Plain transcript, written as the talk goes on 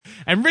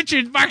and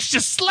Richard Marx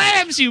just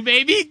slams you,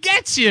 baby. He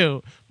gets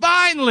you.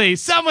 Finally,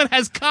 someone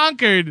has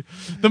conquered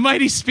the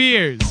mighty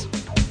Spears.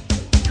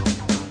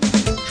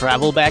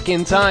 Travel back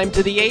in time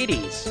to the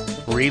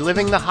 80s,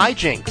 reliving the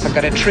hijinks. I've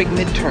got a trig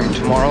midterm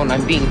tomorrow, and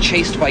I'm being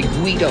chased by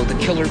Guido, the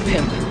killer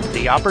pimp.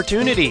 The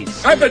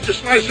opportunities. I bet you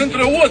slice into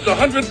the woods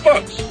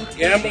 $100.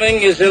 Gambling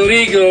is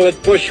illegal at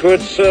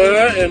Bushwood,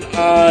 sir, and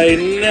I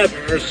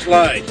never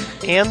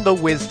slice. And the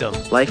wisdom.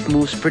 Life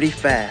moves pretty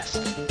fast.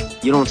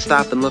 You don't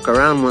stop and look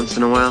around once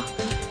in a while,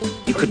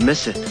 you could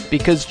miss it.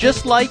 Because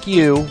just like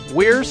you,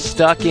 we're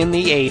stuck in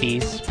the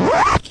 80s.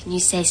 Can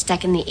you say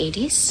stuck in the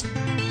 80s?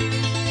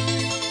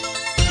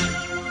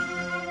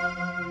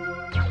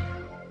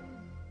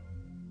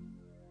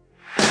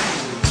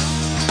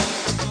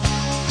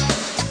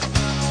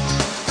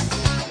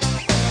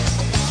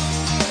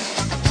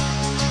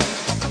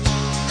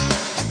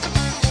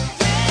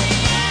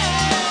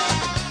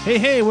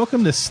 Hey,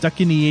 welcome to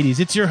Stuck in the 80s.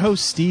 It's your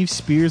host, Steve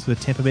Spears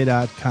with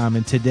TampaBay.com,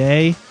 and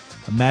today,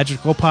 a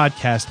magical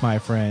podcast, my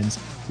friends.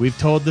 We've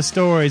told the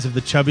stories of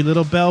the chubby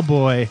little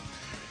bellboy,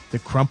 the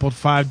crumpled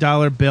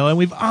 $5 bill, and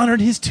we've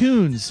honored his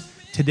tunes.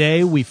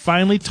 Today, we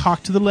finally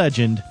talk to the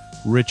legend,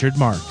 Richard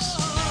Marx.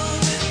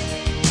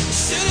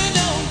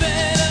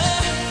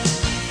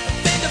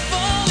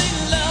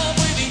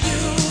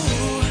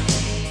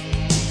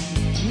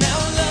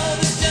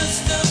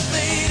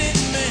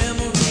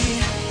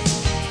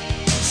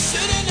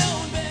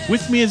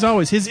 With me, as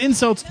always, his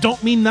insults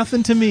don't mean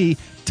nothing to me,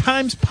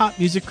 Times pop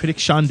music critic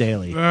Sean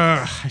Daly.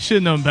 I should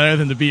have known better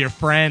than to be your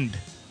friend.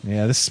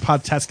 Yeah, this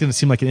podcast's going to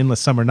seem like an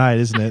endless summer night,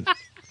 isn't it?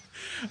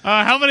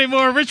 How many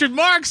more Richard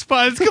Marx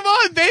puns? Come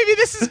on, baby,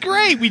 this is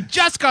great. We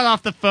just got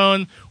off the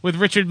phone with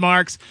Richard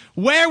Marx.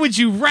 Where would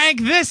you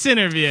rank this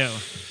interview?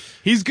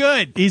 He's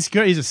good. He's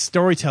good. He's a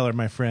storyteller,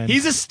 my friend.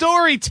 He's a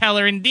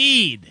storyteller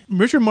indeed.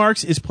 Richard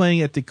Marx is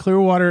playing at the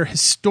Clearwater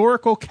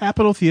Historical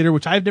Capitol Theater,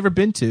 which I've never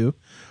been to,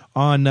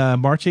 on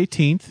March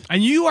 18th.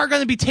 And you are going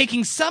to be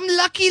taking some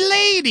lucky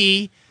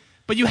lady,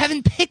 but you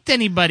haven't picked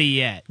anybody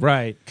yet.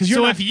 Right.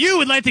 So if you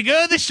would like to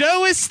go to the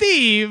show with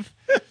Steve,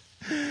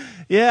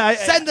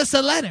 send us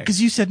a letter.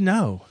 Because you said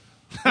no.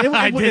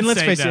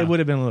 Let's face it, it would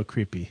have been a little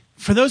creepy.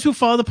 For those who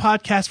follow the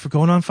podcast for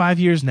going on 5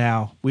 years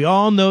now, we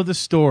all know the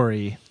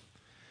story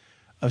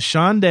of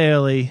Sean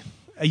Daly,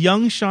 a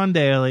young Sean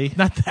Daly.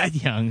 Not that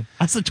young.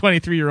 That's a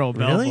 23-year-old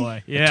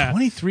bellboy. Yeah.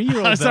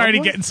 23-year-old I was already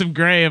getting some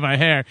gray in my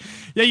hair.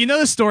 Yeah, you know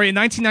the story. In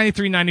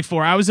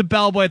 1993-94, I was a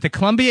bellboy at the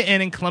Columbia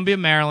Inn in Columbia,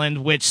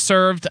 Maryland, which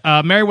served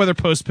Meriwether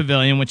Post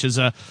Pavilion, which is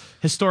a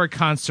historic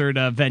concert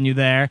venue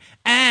there.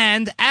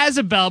 And as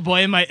a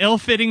bellboy in my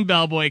ill-fitting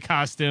bellboy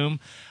costume,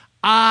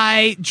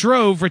 I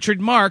drove Richard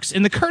Marx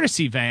in the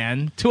courtesy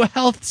van to a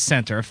health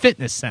center, a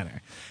fitness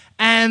center.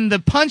 And the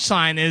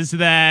punchline is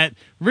that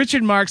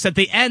Richard Marx, at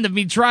the end of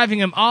me driving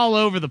him all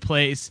over the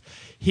place,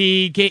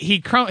 he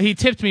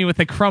tipped me with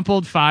a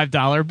crumpled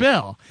 $5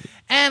 bill.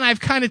 And I've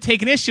kind of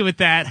taken issue with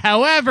that.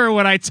 However,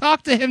 when I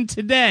talked to him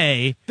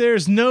today,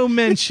 there's no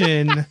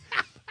mention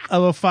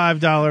of a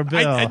 $5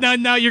 bill.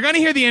 No, you're going to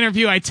hear the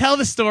interview. I tell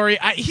the story.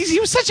 He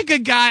was such a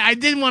good guy. I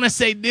didn't want to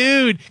say,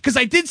 dude, because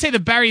I did say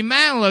that Barry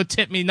Manilow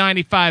tipped me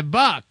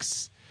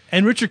 $95.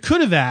 And Richard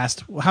could have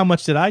asked, how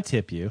much did I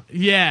tip you?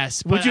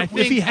 Yes. But if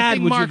he had,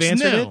 would you have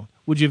answered it?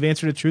 Would you have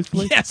answered it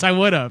truthfully? Yes, I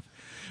would have.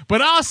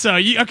 But also,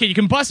 you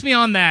can bust me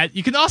on that.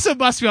 You can also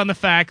bust me on the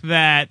fact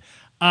that,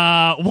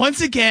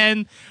 once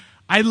again,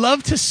 I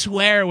love to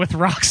swear with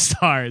rock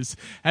stars.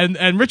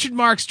 And Richard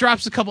Marx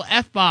drops a couple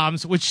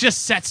F-bombs, which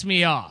just sets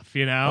me off,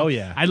 you know? Oh,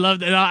 yeah. I love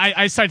that.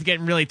 I started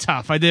getting really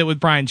tough. I did it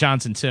with Brian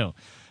Johnson, too.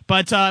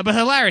 But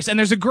hilarious. And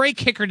there's a great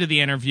kicker to the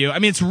interview. I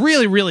mean, it's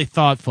really, really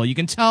thoughtful. You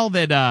can tell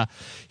that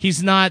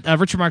he's not,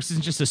 Richard Marx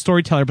isn't just a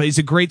storyteller, but he's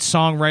a great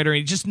songwriter.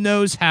 He just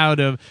knows how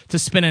to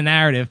spin a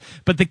narrative.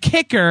 But the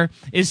kicker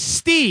is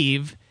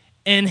Steve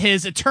in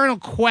his eternal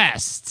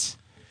quest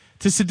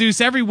to seduce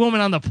every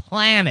woman on the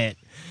planet.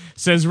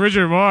 Says,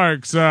 Richard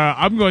Marx,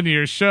 I'm going to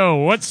your show.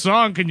 What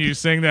song can you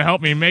sing to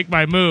help me make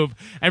my move?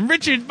 And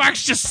Richard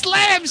Marx just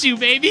slams you,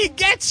 baby. He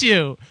gets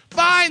you.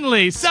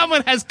 Finally,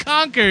 someone has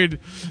conquered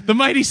the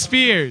mighty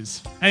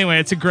Spears. Anyway,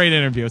 it's a great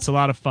interview. It's a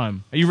lot of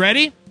fun. Are you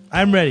ready?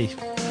 I'm ready.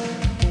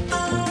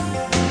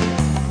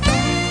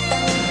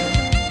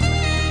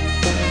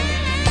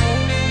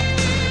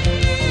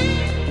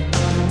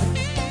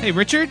 Hey,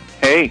 Richard.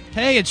 Hey.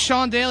 Hey, it's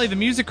Sean Daly, the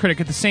music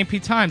critic at the St.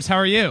 Pete Times. How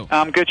are you?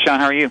 I'm good,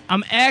 Sean. How are you?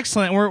 I'm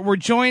excellent. We're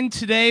joined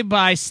today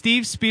by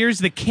Steve Spears,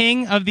 the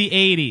king of the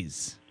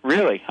 80s.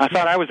 Really? I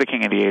thought I was the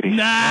king of the 80s.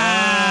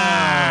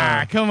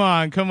 Nah! Come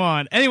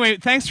on. Anyway,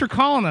 thanks for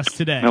calling us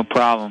today. No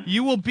problem.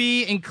 You will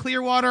be in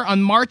Clearwater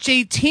on March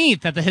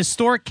 18th at the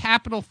historic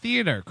Capitol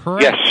Theater,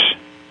 correct? Yes.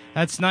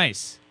 That's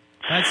nice.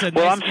 That's a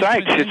well, nice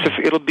I'm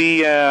psyched. It'll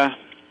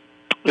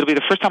be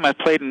the first time I've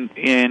played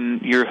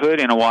in your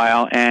hood in a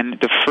while, and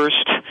the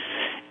first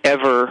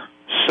ever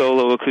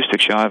solo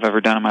acoustic show I've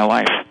ever done in my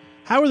life.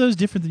 How are those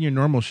different than your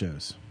normal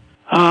shows?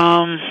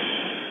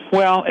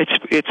 Well,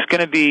 it's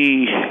going to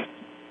be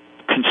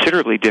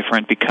considerably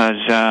different because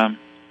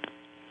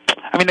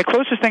I mean, the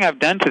closest thing I've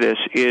done to this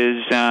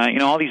is,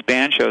 all these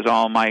band shows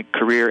all my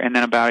career, and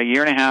then about a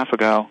year and a half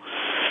ago,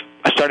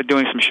 I started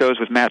doing some shows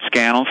with Matt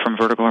Scannell from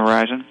Vertical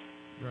Horizon.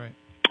 Right.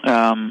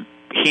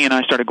 He and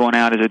I started going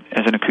out as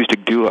an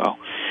acoustic duo,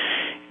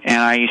 and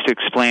I used to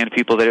explain to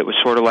people that it was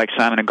sort of like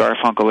Simon and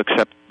Garfunkel,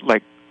 except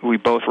like we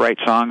both write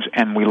songs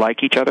and we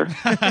like each other.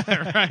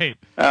 Right.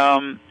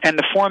 And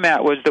the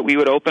format was that we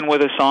would open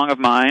with a song of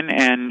mine,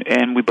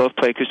 and we both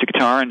play acoustic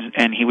guitar,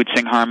 and he would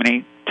sing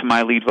harmony to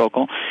my lead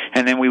vocal,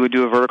 and then we would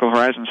do a Vertical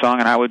Horizon song,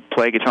 and I would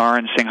play guitar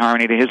and sing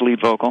harmony to his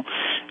lead vocal.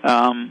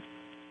 And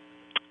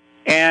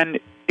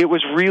it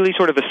was really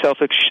sort of a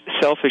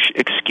selfish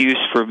excuse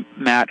for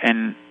Matt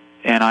and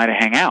I to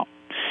hang out,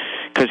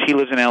 because he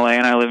lives in L.A.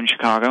 and I live in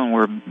Chicago, and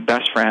we're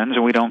best friends,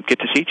 and we don't get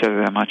to see each other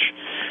that much.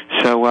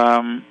 So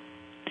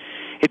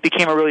it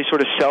became a really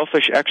sort of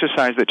selfish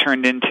exercise that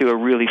turned into a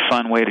really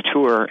fun way to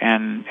tour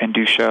and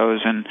do shows.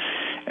 And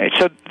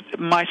so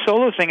my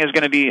solo thing is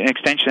going to be an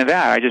extension of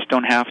that. I just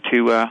don't have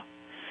to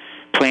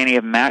play any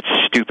of Matt's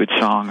stupid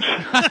songs,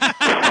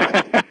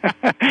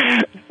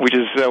 which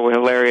is so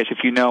hilarious.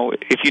 If you know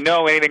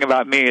anything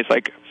about me, it's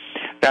like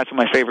that's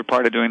my favorite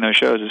part of doing those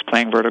shows is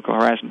playing Vertical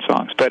Horizon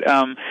songs. But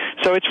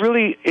so it's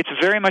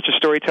very much a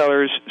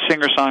storyteller's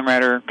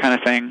singer-songwriter kind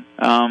of thing.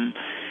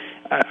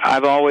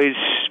 I've always,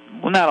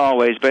 well, not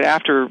always, but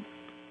after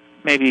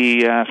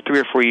maybe 3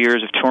 or 4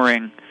 years of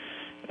touring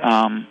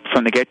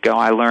from the get-go,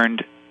 I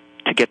learned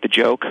to get the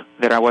joke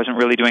that I wasn't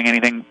really doing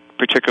anything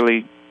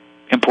particularly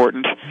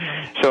important.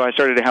 So I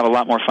started to have a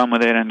lot more fun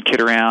with it and kid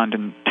around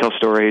and tell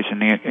stories in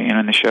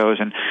the shows.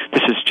 And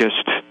this is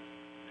just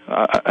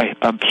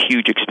a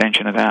huge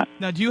extension of that.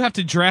 Now, do you have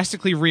to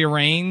drastically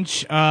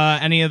rearrange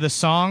any of the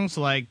songs,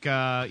 like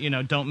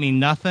 "Don't Mean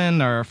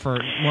Nothing" or for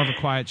more of a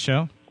quiet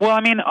show? Well, I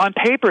mean, on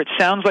paper it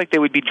sounds like they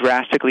would be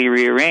drastically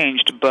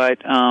rearranged, but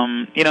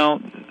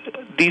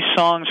these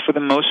songs for the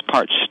most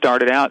part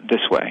started out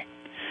this way,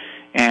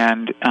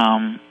 and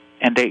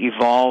they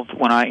evolved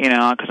when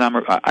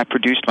because I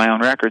produced my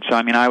own record, so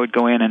I mean I would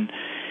go in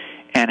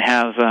and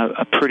have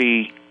a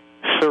pretty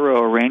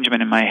thorough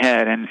arrangement in my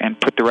head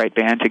and put the right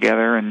band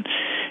together and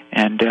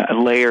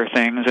layer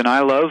things. And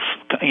I love,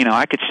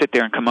 I could sit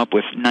there and come up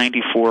with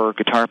 94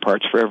 guitar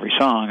parts for every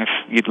song if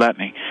you'd let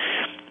me.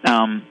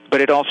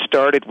 But it all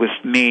started with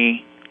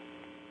me,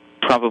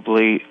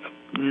 probably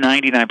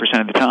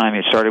 99% of the time,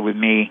 it started with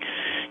me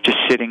just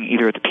sitting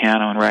either at the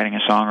piano and writing a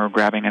song or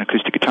grabbing an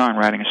acoustic guitar and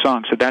writing a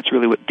song. So that's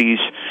really what these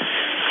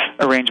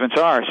arrangements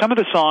are. Some of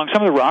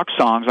the rock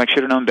songs, like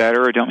Should Have Known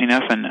Better or Don't Mean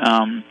Nothing,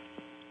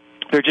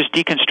 they're just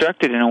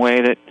deconstructed in a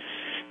way that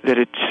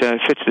it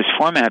fits this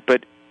format.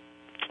 But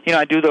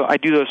I do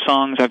those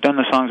songs. I've done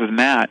the songs with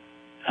Matt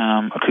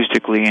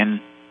acoustically, and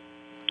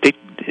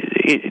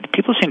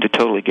people seem to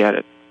totally get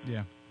it.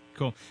 Yeah,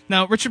 cool.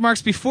 Now, Richard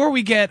Marx, before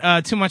we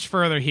get too much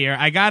further here,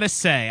 I gotta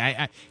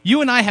say,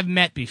 you and I have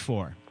met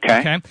before.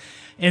 Okay.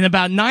 In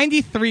about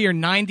 93 or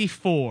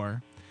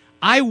 94,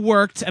 I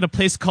worked at a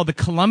place called the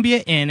Columbia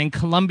Inn in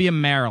Columbia,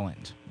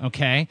 Maryland.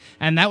 Okay,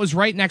 and that was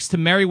right next to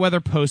Meriwether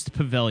Post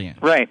Pavilion.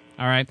 Right.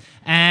 All right,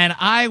 and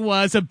I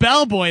was a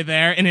bellboy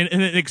there in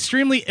an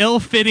extremely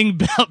ill-fitting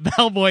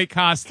bellboy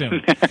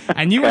costume.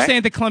 And you were staying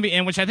at the Columbia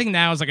Inn, which I think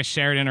now is like a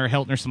Sheraton or a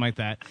Hilton or something like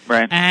that.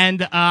 Right.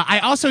 And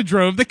I also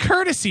drove the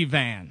courtesy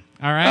van.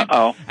 All right.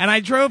 Uh-oh. And I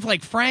drove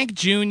like Frank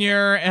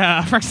Jr.,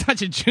 Frank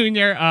Sinatra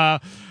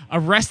Jr.,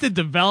 Arrested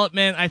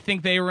Development. I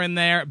think they were in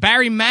there.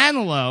 Barry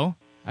Manilow.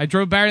 I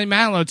drove Barry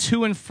Manilow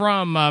to and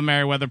from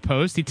Meriwether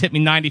Post. He tipped me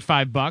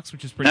 $95,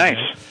 which is pretty nice.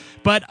 good.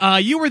 But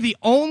you were the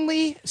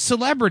only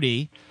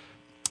celebrity,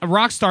 a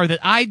rock star, that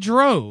I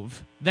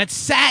drove that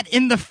sat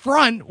in the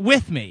front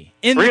with me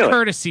in the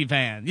courtesy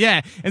van.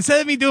 Yeah.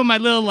 Instead of me doing my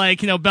little,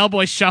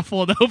 bellboy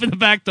shuffle to open the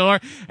back door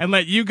and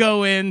let you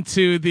go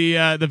into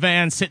the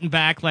van sitting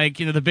back like,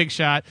 the big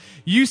shot,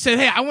 you said,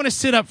 hey, I want to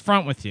sit up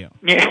front with you.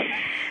 Yeah.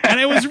 And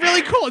it was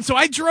really cool. And so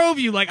I drove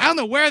you, I don't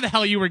know where the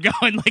hell you were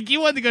going. You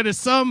wanted to go to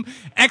some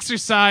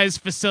exercise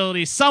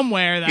facility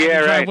somewhere that I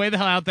would drive way the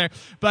hell out there.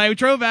 But I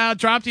drove out,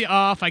 dropped you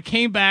off. I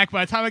came back.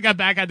 By the time I got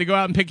back, I had to go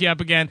out and pick you up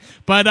again.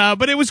 But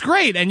it was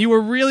great. And you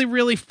were really,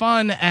 really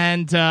fun.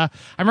 And I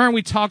remember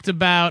we talked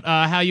about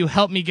how you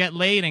helped me get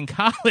laid in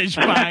college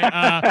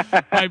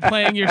by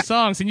playing your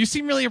songs. And you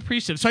seem really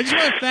appreciative. So I just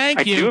want to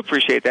thank you. I do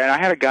appreciate that. I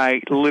had a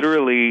guy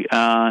literally...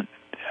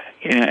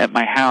 at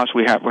my house,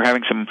 we're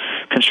having some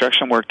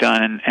construction work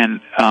done,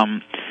 and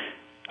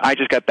I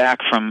just got back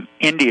from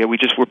India. We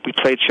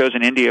played shows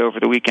in India over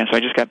the weekend, so I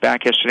just got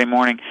back yesterday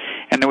morning,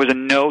 and there was a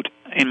note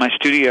in my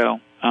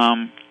studio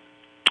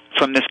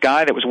from this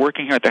guy that was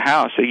working here at the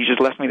house. So he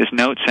just left me this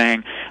note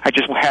saying, "I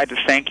just had to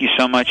thank you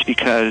so much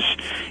because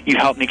you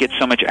helped me get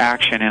so much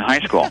action in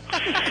high school."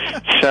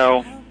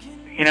 So,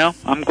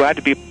 I'm glad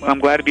to be on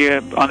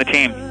the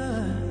team.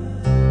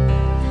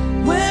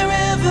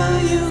 Wherever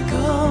you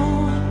go.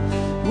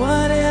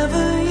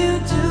 Whatever you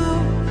do,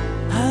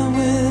 I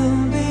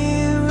will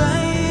be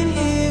right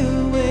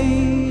here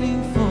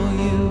waiting for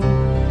you.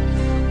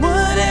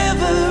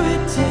 Whatever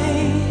it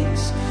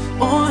takes,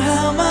 or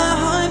how my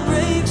heart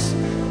breaks,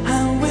 I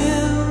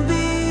will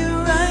be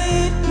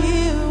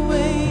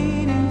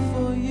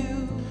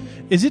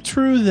Is it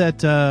true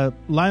that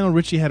Lionel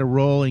Richie had a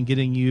role in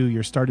getting you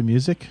your start in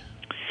music?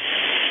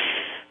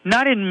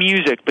 Not in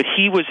music, but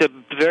he was a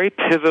very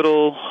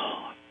pivotal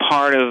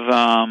part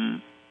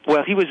of,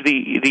 he was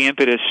the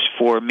impetus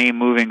for me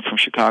moving from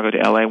Chicago to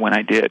L.A. when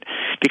I did.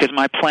 Because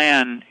my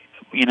plan,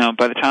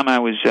 by the time I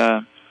was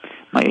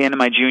end of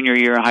my junior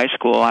year of high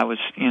school, I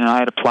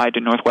had applied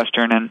to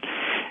Northwestern, and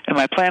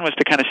my plan was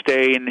to kind of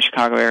stay in the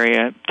Chicago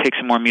area, take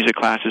some more music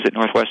classes at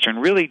Northwestern,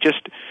 really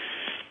just,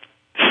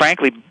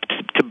 frankly,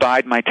 to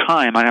bide my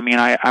time.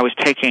 I was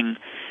taking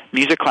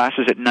music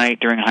classes at night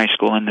during high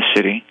school in the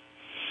city.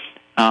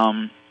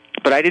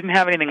 But I didn't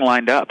have anything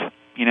lined up.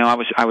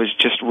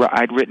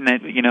 I'd written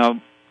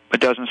a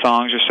dozen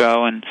songs or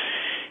so, and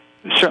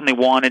certainly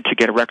wanted to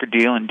get a record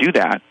deal and do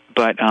that,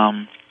 but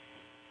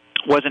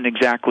wasn't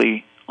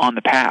exactly on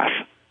the path,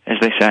 as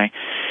they say.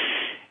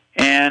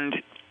 And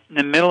in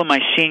the middle of my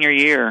senior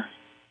year,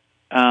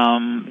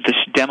 this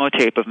demo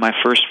tape of my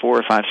first 4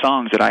 or 5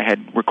 songs that I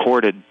had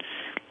recorded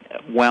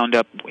wound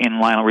up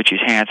in Lionel Richie's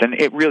hands, and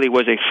it really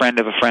was a friend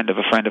of a friend of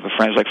a friend of a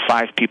friend. It was like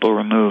 5 people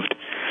removed.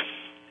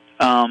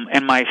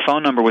 And my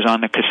phone number was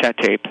on the cassette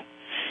tape.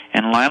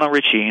 And Lionel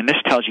Richie, and this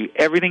tells you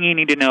everything you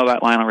need to know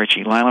about Lionel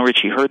Richie. Lionel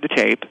Richie heard the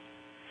tape.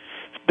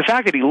 The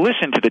fact that he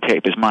listened to the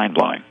tape is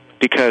mind-blowing,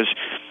 because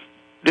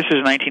this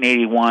is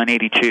 1981,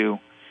 82,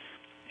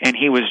 and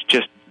he was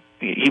just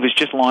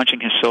launching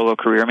his solo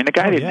career. I mean, the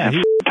guy didn't have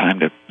time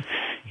to,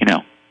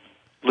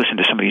 listen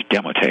to somebody's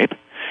demo tape.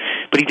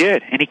 But he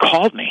did, and he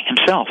called me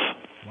himself.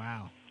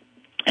 Wow.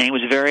 And he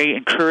was very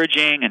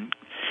encouraging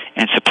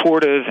and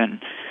supportive,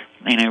 and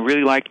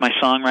really liked my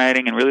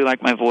songwriting and really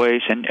liked my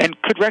voice, and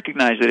could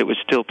recognize that it was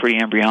still pretty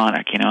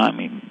embryonic.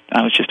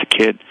 I was just a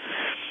kid.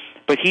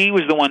 But he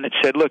was the one that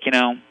said, look,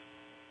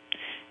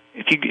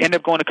 if you end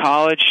up going to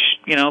college,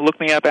 look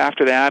me up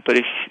after that, but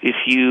if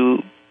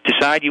you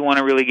decide you want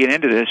to really get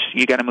into this,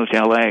 you got to move to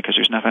L.A. because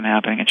there's nothing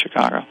happening in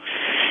Chicago.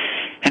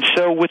 And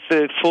so with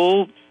the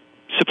full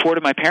support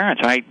of my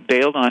parents, I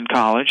bailed on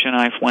college, and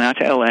I went out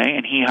to L.A.,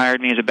 and he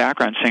hired me as a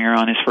background singer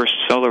on his first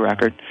solo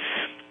record.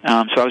 So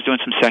I was doing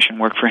some session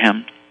work for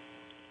him.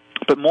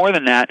 But more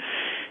than that,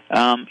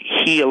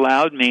 he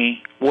allowed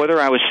me, whether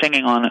I was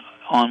singing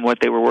on what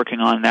they were working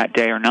on that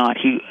day or not,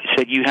 he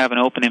said, you have an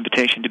open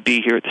invitation to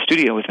be here at the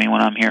studio with me when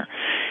I'm here.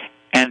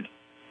 And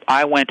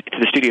I went to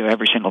the studio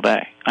every single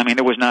day. I mean,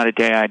 there was not a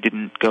day I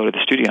didn't go to the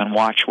studio and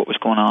watch what was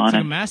going on. It's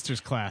like a master's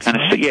class. And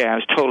right? I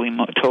was total,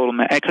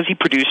 because he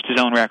produced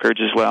his own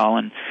records as well.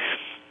 And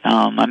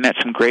I met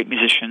some great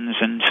musicians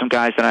and some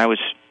guys that I was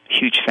a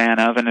huge fan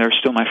of, and they're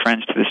still my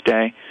friends to this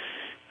day.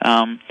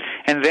 And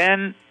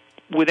then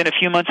within a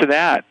few months of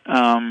that,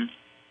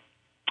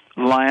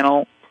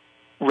 Lionel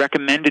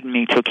recommended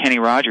me to Kenny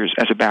Rogers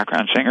as a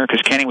background singer,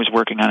 because Kenny was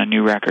working on a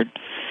new record.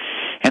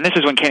 And this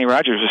is when Kenny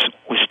Rogers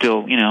was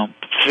still,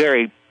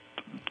 very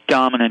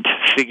dominant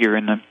figure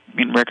in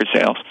record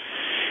sales.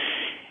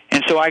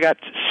 And so I got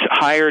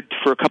hired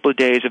for a couple of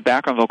days of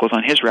background vocals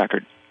on his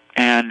record.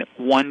 And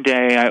one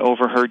day I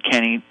overheard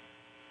Kenny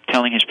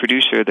telling his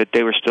producer that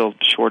they were still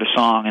short a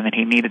song, and that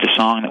he needed a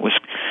song that was,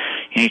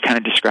 he kind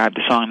of described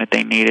the song that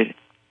they needed.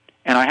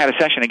 And I had a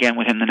session again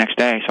with him the next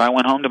day. So I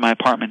went home to my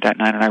apartment that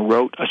night, and I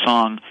wrote a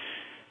song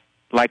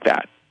like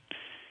that.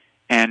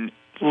 And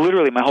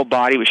literally my whole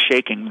body was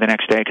shaking the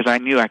next day, because I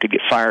knew I could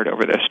get fired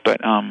over this. But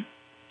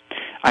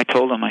I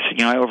told him, I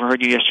said, I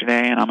overheard you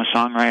yesterday, and I'm a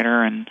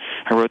songwriter, and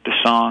I wrote this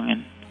song.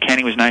 And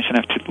Kenny was nice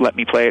enough to let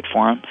me play it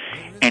for him,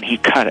 and he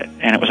cut it.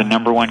 And it was a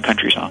 #1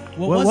 country song.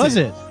 What was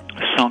it?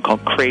 A song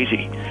called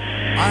Crazy.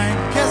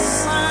 I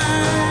guess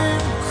I'm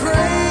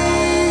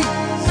crazy,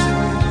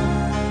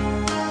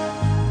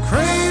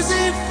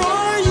 crazy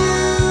for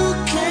you,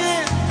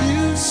 can't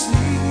you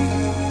see?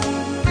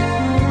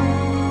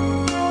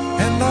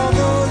 And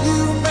although you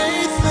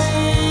may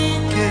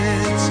think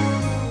it's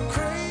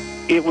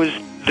crazy, it was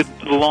the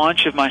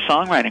launch of my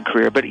songwriting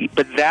career, but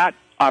that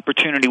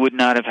opportunity would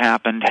not have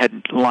happened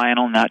had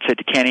Lionel not said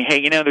to Kenny,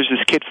 hey, there's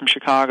this kid from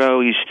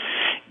Chicago, he's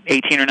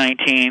 18 or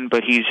 19,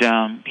 but he's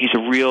a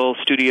real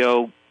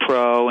studio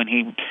pro, and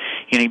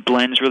he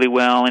blends really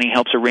well, and he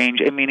helps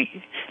arrange. I mean,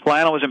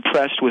 Lionel was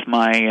impressed with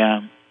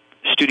my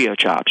studio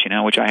chops,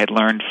 which I had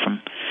learned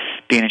from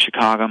being in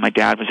Chicago. My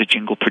dad was a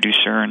jingle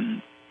producer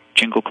and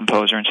jingle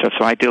composer and stuff,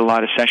 so I did a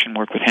lot of session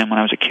work with him when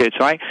I was a kid.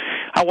 So I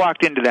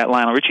walked into that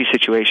Lionel Richie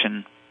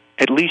situation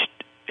at least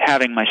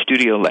having my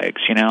studio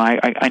legs.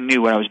 I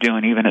knew what I was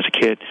doing even as a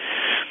kid.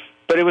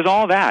 But it was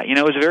all that.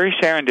 It was very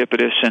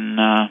serendipitous,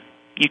 and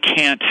you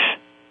can't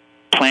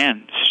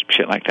plan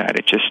shit like that.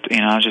 It just,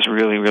 I was just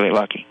really, really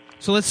lucky.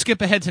 So let's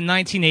skip ahead to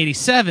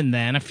 1987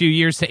 then, a few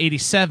years to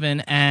 87,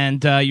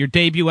 and your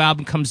debut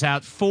album comes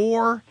out.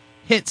 4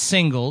 hit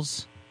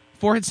singles.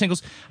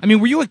 I mean,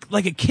 were you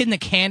like a kid in a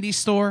candy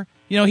store?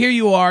 Here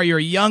you are, you're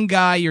a young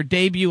guy, your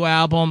debut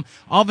album,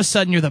 all of a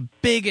sudden you're the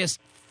biggest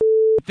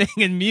thing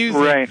in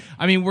music. Right.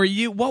 I mean,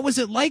 what was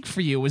it like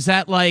for you? Was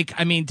that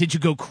did you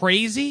go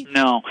crazy?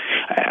 No.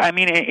 I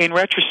mean, in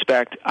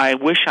retrospect, I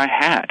wish I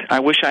had.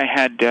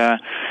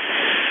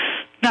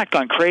 not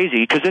gone crazy,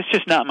 because that's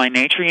just not my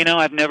nature.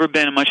 I've never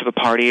been much of a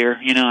partier.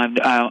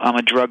 I'm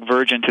a drug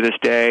virgin to this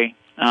day.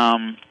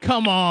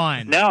 Come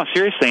on. No,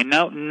 seriously,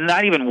 no,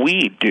 not even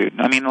weed, dude.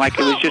 I mean, like,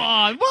 it was just. Come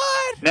on,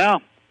 what?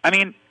 No, I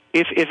mean,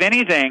 if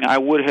anything, I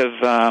would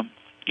have.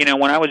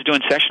 When I was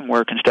doing session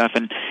work and stuff,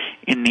 and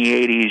in the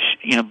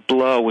 '80s,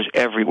 blow was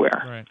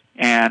everywhere. Right.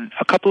 And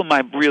a couple of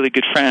my really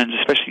good friends,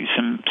 especially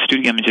some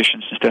studio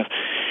musicians and stuff,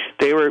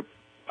 they were.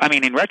 I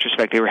mean, in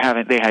retrospect,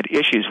 they had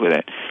issues with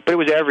it, but it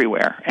was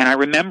everywhere. And I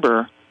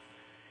remember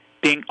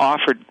being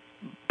offered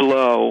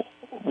blow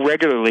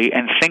regularly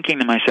and thinking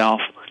to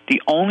myself,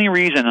 the only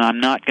reason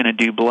I'm not going to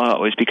do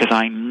blow is because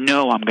I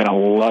know I'm going to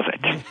love it.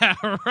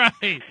 Yeah,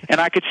 right.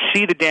 And I could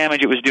see the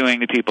damage it was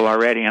doing to people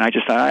already, and I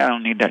just thought, I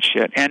don't need that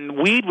shit. And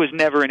weed was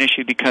never an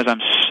issue because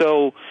I'm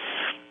so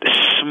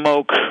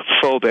smoke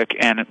phobic,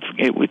 and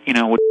it would,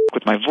 would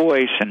with my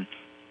voice. And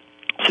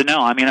so, no,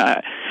 I mean,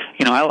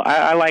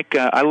 I like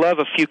I love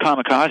a few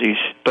kamikazes,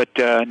 but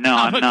no,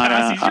 I'm not.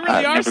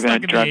 I'm never been a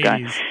drug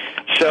guy.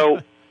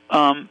 So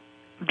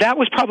that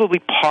was probably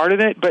part of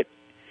it. But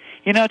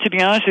to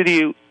be honest with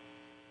you,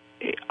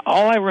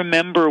 all I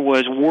remember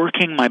was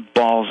working my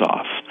balls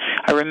off.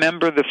 I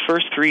remember the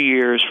first 3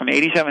 years, from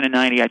 '87 to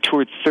 '90. I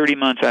toured 30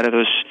 months out of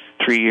those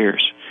 3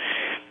 years,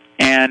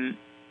 and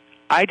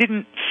I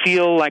didn't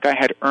feel like I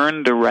had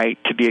earned the right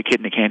to be a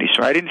kid in a candy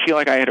store. I didn't feel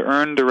like I had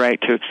earned the right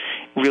to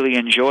really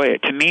enjoy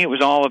it. To me, it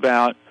was all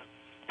about,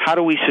 how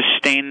do we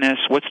sustain this?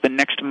 What's the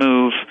next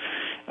move?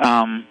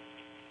 My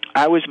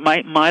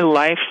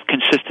life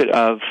consisted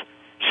of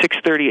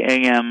 6:30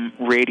 a.m.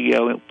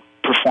 radio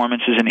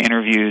performances and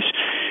interviews,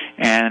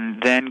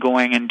 and then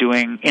going and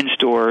doing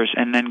in-stores,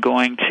 and then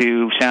going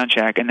to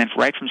soundcheck, and then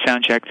right from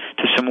soundcheck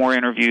to some more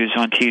interviews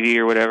on TV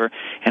or whatever,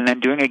 and then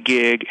doing a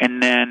gig,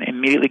 and then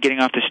immediately getting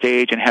off the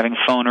stage and having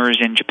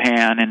phoners in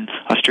Japan and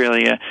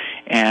Australia,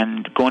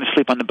 and going to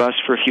sleep on the bus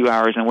for a few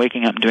hours and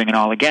waking up and doing it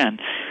all again.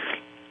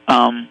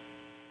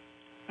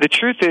 The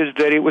truth is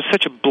that it was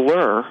such a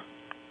blur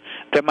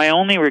that my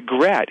only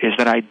regret is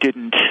that I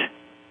didn't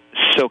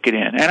soak it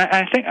in. And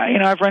I think,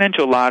 I've run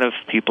into a lot of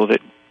people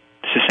that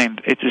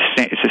it's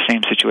the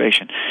same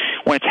situation.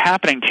 When it's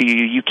happening to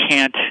you, you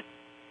can't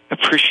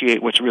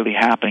appreciate what's really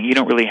happening. You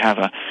don't really have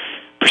a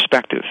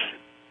perspective.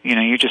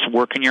 You're just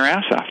working your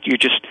ass off. You're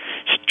just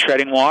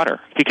treading water.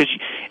 Because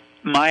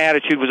my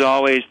attitude was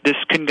always, this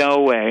can go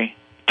away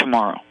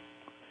tomorrow.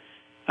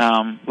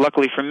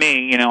 Luckily for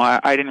me,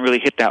 I didn't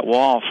really hit that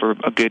wall for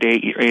a good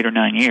 8 or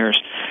 9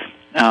 years.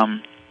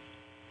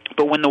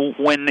 But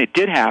when it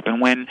did happen,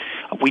 when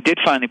we did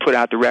finally put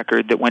out the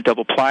record that went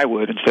double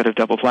plywood instead of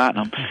double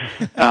platinum,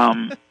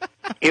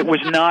 it was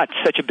not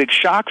such a big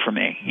shock for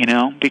me,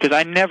 because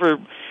I never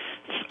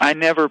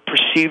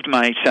perceived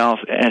myself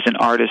as an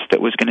artist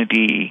that was going to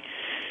be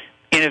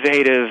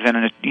innovative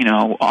and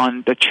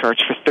on the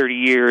charts for 30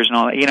 years and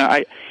all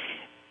that.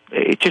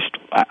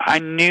 I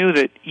knew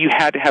that you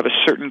had to have a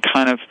certain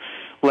kind of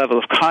level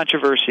of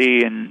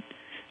controversy and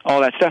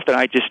all that stuff that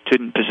I just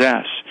didn't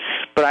possess.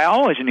 But I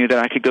always knew that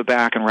I could go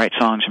back and write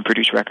songs and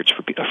produce records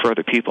for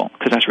other people,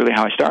 because that's really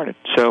how I started.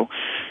 So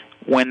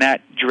when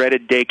that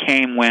dreaded day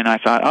came when I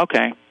thought,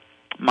 okay,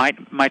 my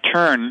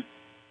turn,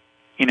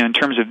 in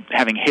terms of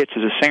having hits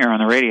as a singer on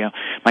the radio,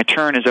 my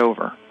turn is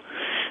over.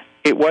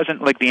 It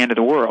wasn't like the end of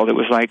the world. It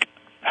was like,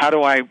 how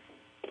do I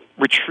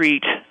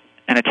retreat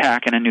and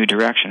attack in a new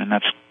direction? And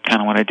that's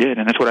kind of what I did,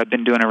 and that's what I've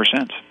been doing ever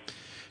since.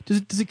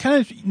 Does it kind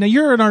of, now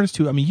you're an artist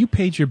too, I mean, you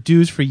paid your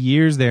dues for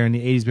years there in the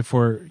 80s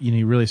before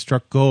you really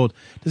struck gold.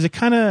 Does it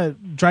kind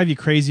of drive you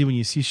crazy when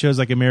you see shows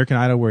like American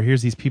Idol where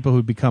here's these people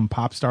who become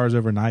pop stars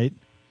overnight?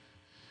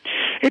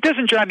 It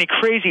doesn't drive me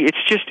crazy.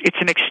 It's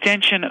an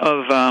extension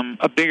of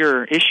a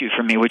bigger issue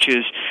for me, which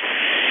is,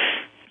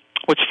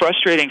 what's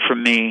frustrating for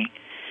me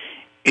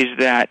is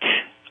that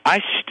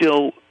I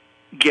still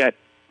get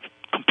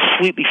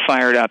completely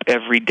fired up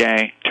every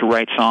day to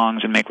write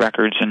songs and make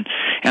records, and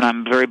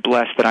I'm very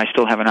blessed that I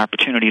still have an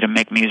opportunity to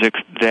make music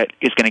that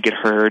is going to get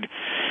heard.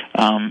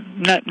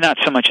 Not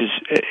so much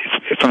as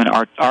from an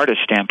artist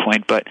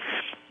standpoint, but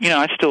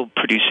I'm still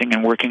producing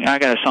and working. I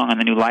got a song on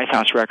the new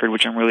Lifehouse record,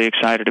 which I'm really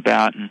excited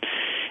about, and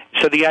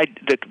so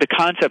the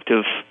concept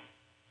of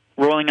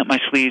rolling up my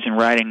sleeves and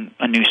writing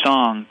a new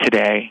song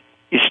today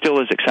is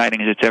still as exciting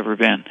as it's ever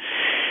been.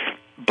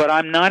 But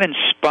I'm not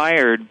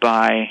inspired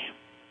by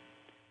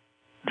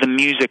the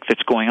music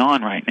that's going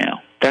on right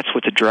now. That's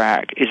what's a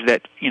drag, is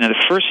that, the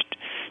first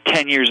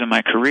 10 years of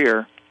my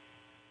career,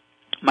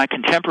 my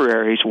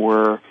contemporaries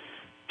were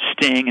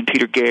Sting and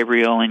Peter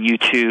Gabriel and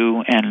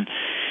U2 and,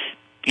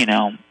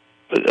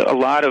 a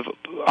lot of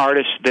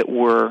artists that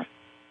were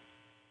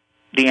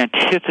the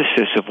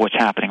antithesis of what's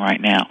happening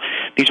right now.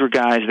 These were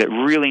guys that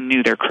really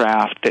knew their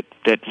craft,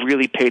 that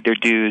really paid their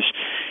dues,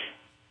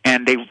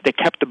 and they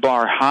kept the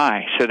bar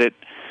high so that,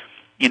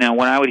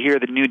 when I would hear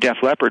the new Def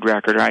Leppard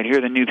record, or I'd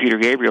hear the new Peter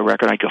Gabriel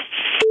record, I'd go,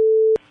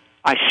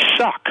 I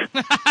suck.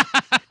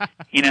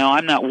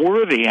 I'm not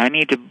worthy. I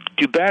need to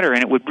do better.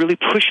 And it would really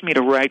push me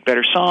to write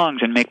better songs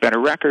and make better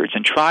records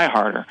and try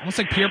harder. Almost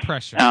like peer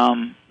pressure.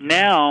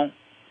 Now,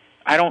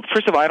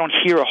 First of all, I don't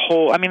hear a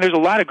whole. I mean, there's a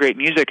lot of great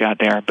music out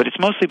there, but it's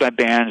mostly by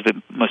bands that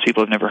most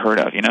people have never heard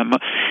of.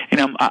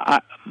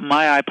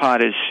 My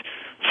iPod is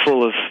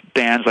full of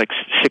bands like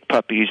Sick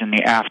Puppies and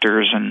The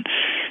Afters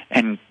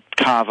and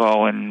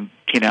Cavo and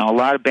a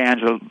lot of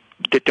bands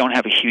that don't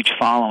have a huge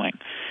following.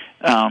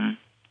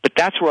 But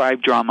that's where I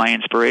draw my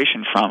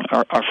inspiration from,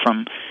 are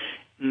from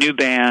new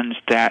bands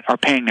that are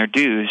paying their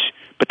dues,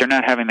 but they're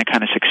not having the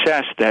kind of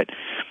success that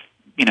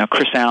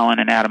Chris Allen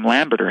and Adam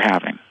Lambert are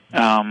having.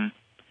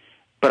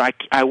 But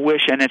I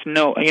wish, and it's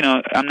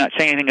I'm not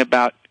saying anything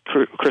about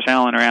Chris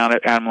Allen or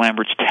Adam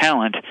Lambert's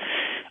talent.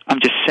 I'm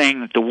just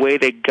saying that the way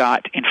they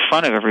got in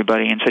front of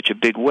everybody in such a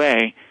big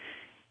way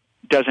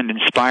doesn't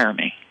inspire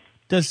me.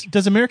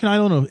 Does American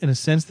Idol, in a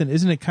sense, then,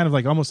 isn't it kind of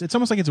like it's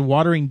almost like it's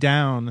watering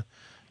down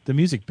the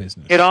music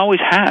business? It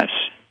always has.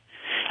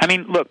 I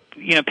mean, look,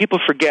 people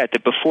forget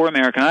that before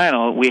American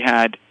Idol, we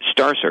had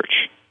Star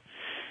Search.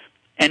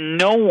 And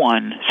no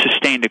one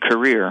sustained a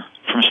career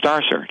from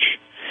Star Search.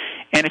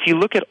 And if you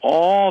look at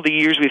all the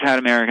years we've had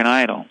American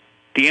Idol,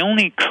 the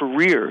only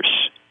careers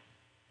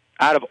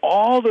out of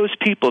all those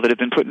people that have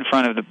been put in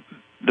front of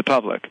the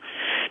public,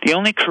 the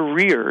only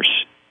careers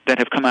that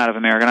have come out of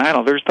American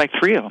Idol, there's like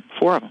 4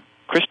 of them.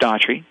 Chris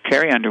Daughtry,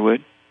 Carrie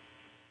Underwood,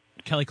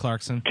 Kelly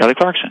Clarkson.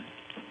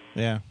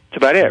 Yeah. That's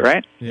about it,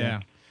 right?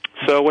 Yeah.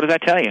 So what does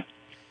that tell you?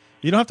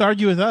 You don't have to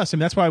argue with us. I mean,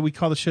 that's why we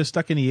call the show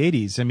Stuck in the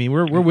 80s. I mean,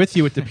 we're with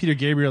you with the Peter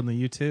Gabriel and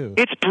the U2.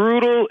 It's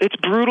brutal. It's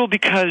brutal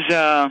because,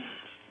 and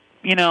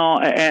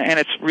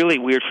it's really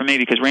weird for me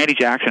because Randy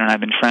Jackson and I have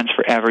been friends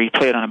forever. He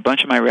played on a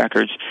bunch of my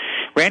records.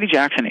 Randy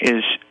Jackson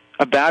is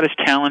about as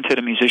talented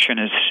a musician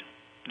as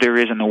there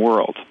is in the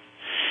world.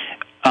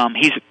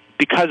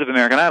 Because of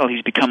American Idol,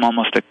 he's become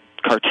almost a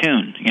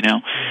cartoon,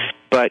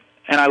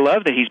 and I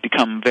love that he's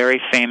become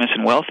very famous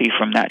and wealthy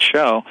from that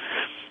show,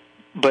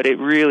 but it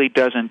really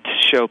doesn't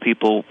show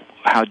people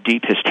how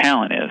deep his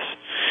talent is.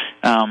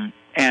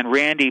 And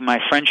Randy, my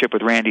friendship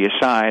with Randy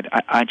aside,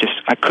 I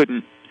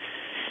couldn't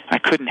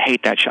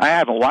hate that show. I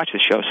haven't watched the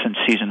show since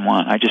season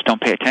 1. I just don't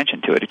pay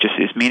attention to it. It just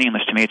is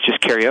meaningless to me. It's just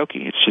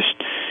karaoke.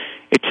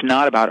 It's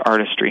not about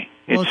artistry.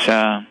 Well,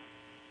 I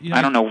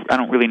don't know. I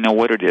don't really know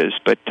what it is,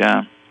 but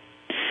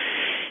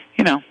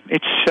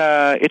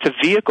it's a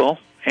vehicle,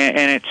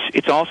 and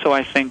it's also,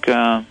 I think,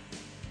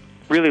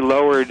 really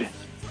lowered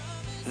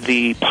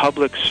the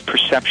public's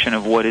perception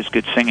of what is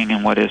good singing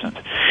and what isn't.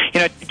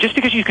 Just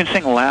because you can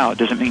sing loud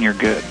doesn't mean you're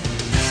good.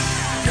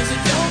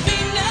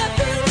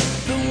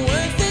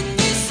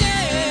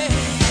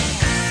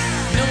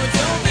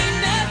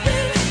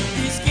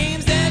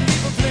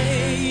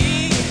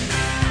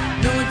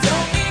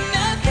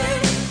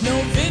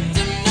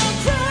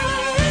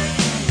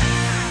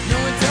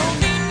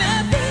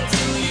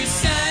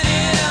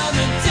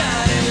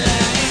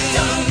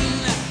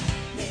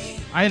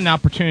 I had an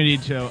opportunity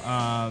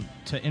to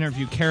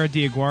interview Cara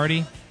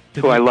DioGuardi,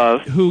 who I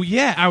love.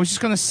 I was just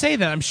going to say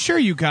that. I'm sure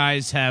you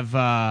guys have,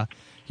 have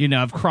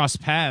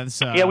crossed paths.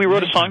 Yeah, we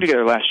wrote a song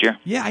together last year.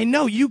 Yeah, I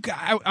know.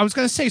 I was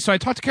going to say, so I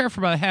talked to Cara for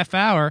about a half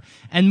hour,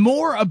 and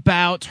more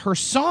about her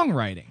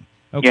songwriting.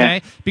 Okay, yeah.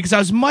 Because I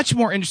was much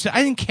more interested.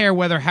 I didn't care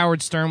whether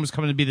Howard Stern was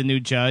coming to be the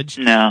new judge.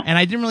 No. And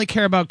I didn't really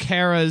care about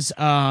Cara's,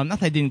 not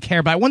that I didn't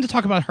care, but I wanted to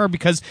talk about her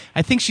because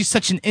I think she's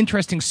such an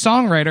interesting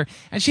songwriter.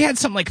 And she had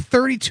something like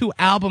 32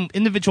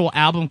 individual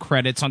album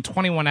credits on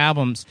 21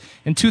 albums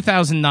in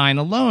 2009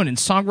 alone. And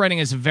songwriting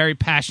is a very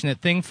passionate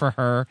thing for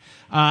her,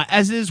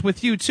 as it is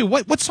with you, too.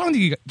 What song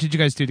did you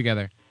guys do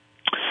together?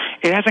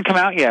 It hasn't come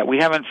out yet. We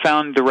haven't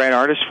found the right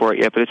artist for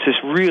it yet, but it's this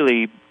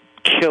really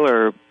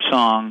killer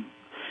song.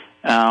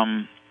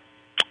 And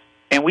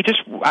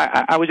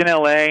I was in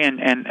L.A.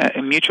 and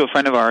a mutual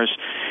friend of ours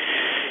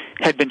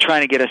had been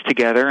trying to get us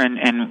together,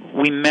 and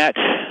we met.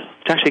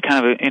 It's actually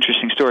kind of an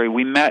interesting story.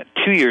 We met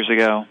 2 years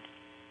ago.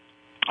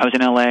 I was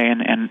in L.A.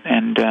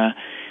 and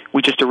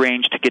we just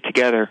arranged to get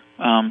together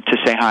to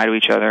say hi to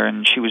each other,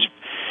 and she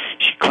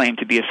claimed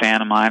to be a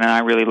fan of mine, and I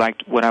really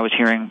liked what I was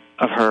hearing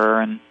of her,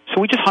 and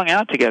so we just hung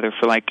out together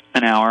for like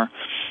an hour,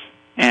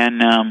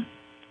 and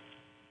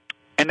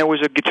there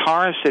was a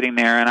guitarist sitting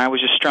there, and I was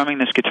just strumming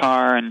this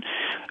guitar, and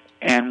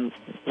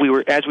we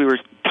were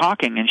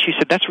talking, and she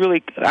said,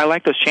 I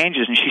like those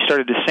changes, and she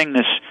started to sing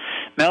this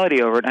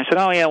melody over it, and I said,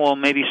 oh yeah, well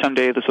maybe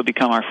someday this will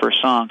become our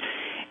first song.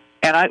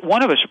 And I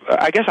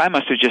guess I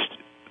must have just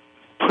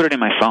put it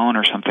in my phone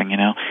or something,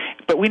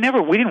 but we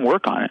didn't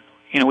work on it,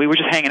 we were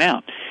just hanging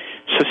out.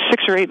 So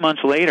 6 or 8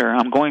 months later,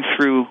 I'm going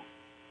through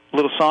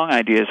little song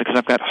ideas because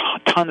I've got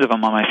tons of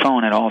them on my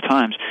phone at all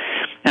times.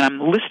 And I'm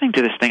listening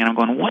to this thing, and I'm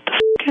going, what the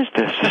f*** is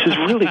this? This is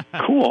really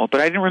cool.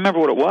 But I didn't remember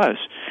what it was.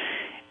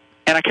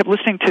 And I kept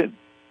listening to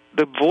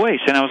the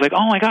voice, and I was like,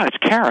 oh, my God, it's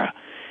Cara.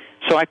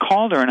 So I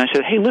called her, and I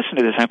said, hey, listen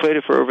to this. And I played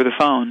it for her over the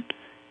phone.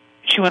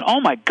 She went, oh,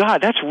 my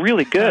God, that's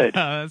really good.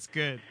 That's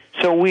good.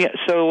 So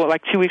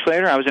like 2 weeks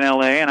later, I was in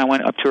L.A., and I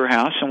went up to her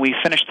house, and we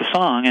finished the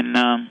song,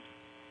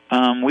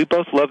 and we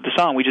both loved the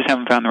song. We just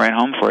haven't found the right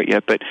home for it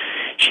yet. But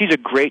she's a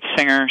great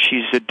singer.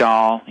 She's a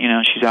doll.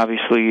 She's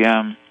obviously...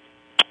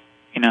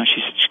 You know,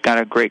 she's got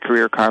a great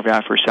career carved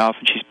out for herself,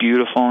 and she's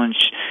beautiful, and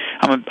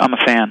I'm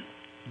a fan.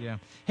 Yeah.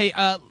 Hey,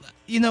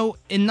 you know,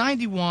 in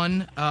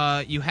 '91,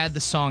 you had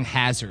the song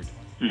 "Hazard,"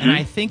 Mm-hmm. and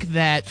I think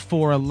that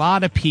for a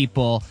lot of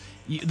people,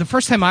 the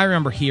first time I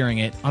remember hearing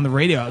it on the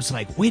radio, I was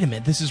like, "Wait a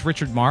minute, this is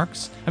Richard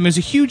Marx." I mean, it was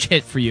a huge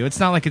hit for you. It's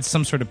not like it's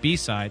some sort of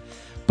B-side,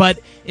 but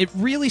it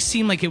really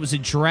seemed like it was a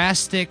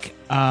drastic,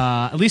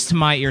 at least to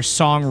my ear,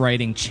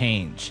 songwriting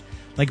change.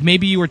 Like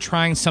maybe you were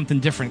trying something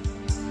different.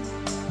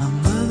 My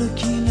mother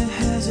came to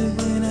Hazard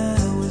when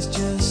I was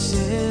just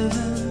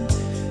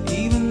 7.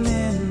 Even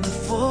then, the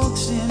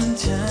folks in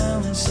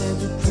town said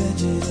the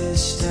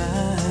prejudiced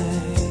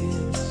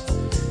eyes.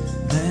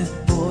 That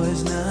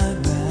boy's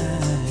not right.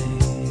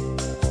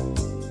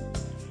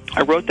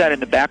 I wrote that in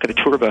the back of the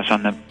tour bus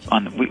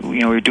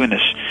we were doing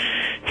this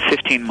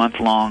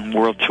 15-month-long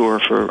world tour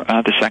for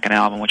the second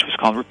album, which was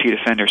called Repeat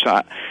Offender.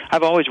 So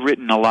I've always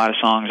written a lot of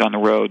songs on the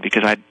road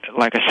because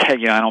like I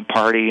said, I don't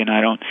party and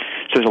so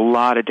there's a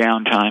lot of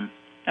downtime.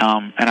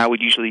 And I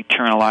would usually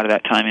turn a lot of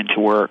that time into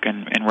work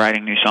and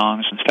writing new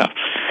songs and stuff.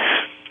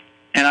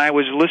 And I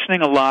was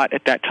listening a lot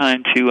at that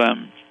time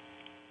to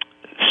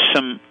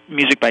some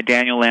music by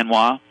Daniel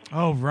Lanois.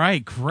 Oh,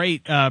 right.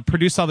 Great.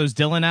 Produced all those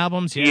Dylan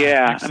albums?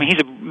 Yeah. Excellent. I mean,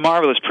 he's a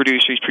marvelous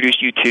producer. He's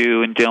produced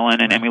U2 and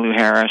Dylan and Emmylou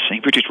Harris. And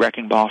he produced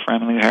Wrecking Ball for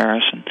Emmylou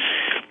Harris.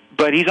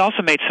 But he's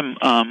also made some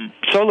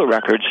solo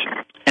records.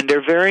 And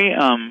they're very,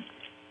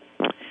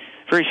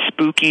 very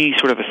spooky,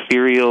 sort of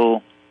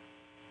ethereal,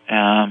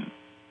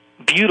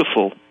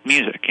 beautiful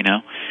music, you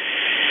know.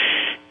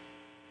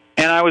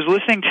 And I was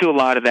listening to a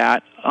lot of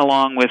that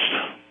along with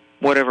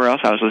whatever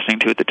else I was listening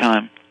to at the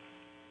time.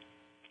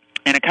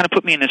 And it kind of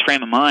put me in this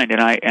frame of mind,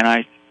 and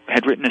I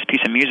had written this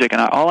piece of music,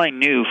 and all I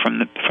knew from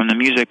the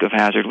music of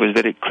Hazard was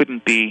that it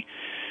couldn't be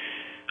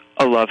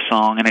a love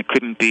song, and it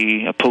couldn't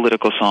be a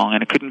political song,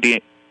 and it couldn't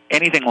be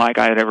anything like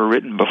I had ever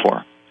written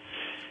before.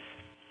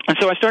 And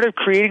so I started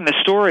creating the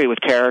story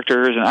with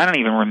characters, and I don't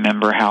even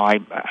remember how I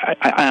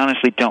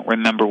honestly don't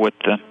remember what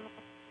the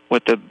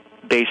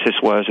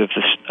basis was of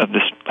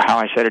this how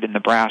I said it in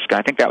Nebraska.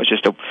 I think that was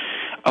just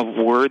a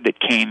word that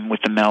came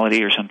with the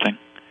melody or something.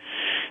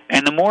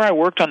 And the more I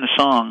worked on the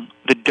song,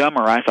 the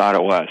dumber I thought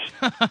it was.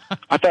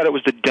 I thought it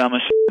was the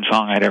dumbest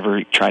song I'd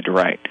ever tried to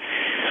write.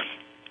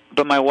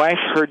 But my wife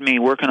heard me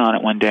working on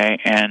it one day,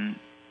 and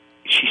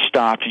she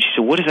stopped, and she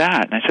said, "What is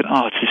that?" And I said,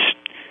 "Oh,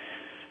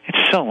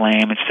 it's so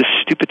lame. It's this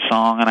stupid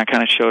song." And I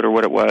kind of showed her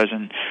what it was,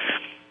 and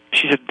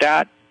she said,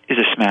 "That is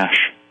a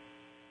smash."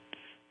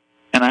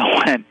 And I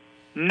went,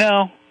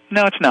 No,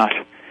 it's not.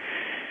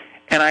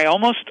 And I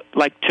almost,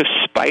 to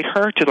spite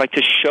her,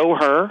 to show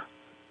her,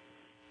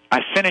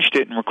 I finished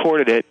it and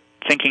recorded it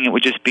thinking it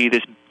would just be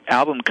this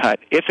album cut,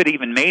 if it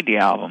even made the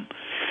album.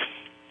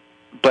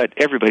 But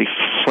everybody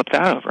flipped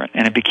out over it,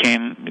 and it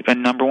became a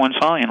number one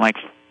song in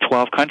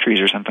 12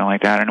 countries or something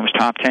like that, and it was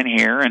top 10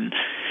 here, and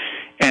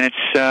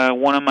it's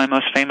one of my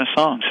most famous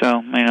songs.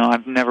 So,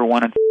 I've never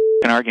won an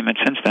argument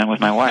since then with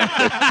my wife.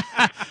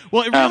 But,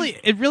 well,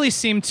 it really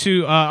seemed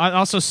to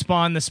also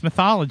spawn this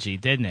mythology,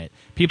 didn't it?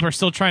 People are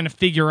still trying to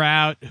figure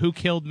out who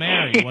killed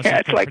Mary.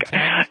 Yeah,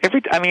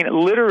 it's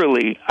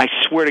literally, I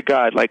swear to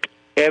God,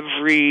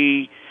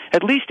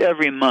 at least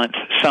every month,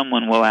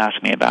 someone will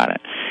ask me about it,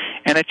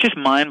 and it's just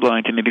mind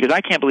blowing to me because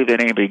I can't believe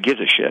that anybody gives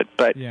a shit.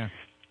 But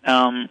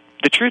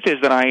the truth is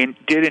that I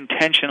did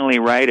intentionally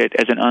write it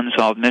as an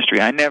unsolved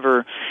mystery. I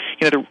never,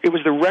 it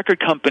was the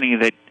record company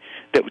that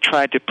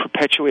tried to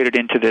perpetuate it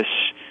into this,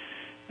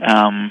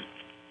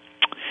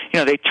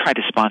 they tried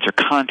to sponsor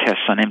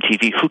contests on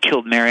MTV. Who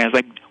killed Mary? I was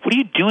like, what are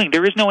you doing?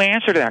 There is no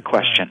answer to that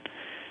question.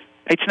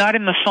 It's not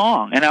in the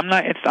song, and I'm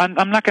not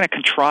going to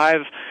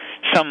contrive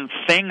some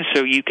thing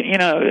so you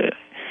can, I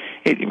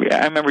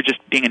remember just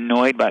being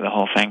annoyed by the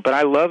whole thing. But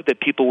I loved that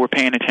people were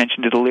paying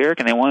attention to the lyric,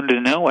 and they wanted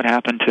to know what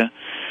happened to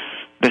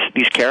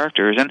these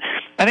characters. And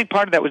I think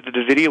part of that was that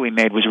the video we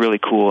made was really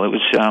cool. It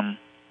was,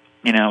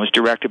 it was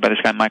directed by this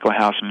guy Michael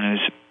Houseman,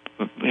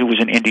 who was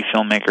an indie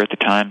filmmaker at the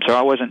time. So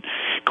I wasn't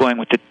going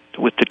with the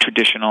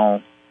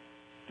traditional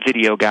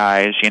video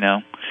guys,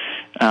 and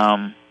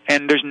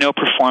there's no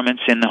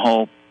performance in the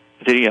whole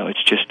video.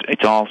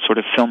 It's all sort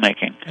of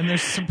filmmaking. And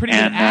there's some pretty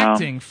good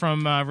acting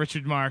from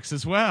Richard Marx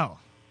as well.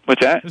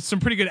 What's that? There's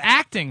some pretty good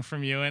acting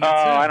from you.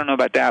 I don't know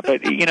about that,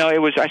 but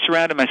I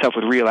surrounded myself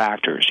with real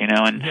actors, and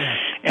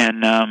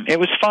it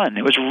was fun.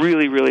 It was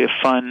really, really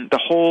fun. The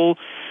whole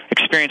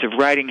experience of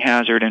writing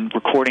Hazard and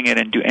recording it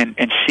and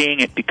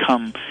seeing it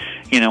become,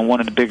 one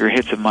of the bigger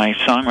hits of my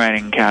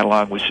songwriting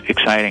catalog was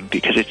exciting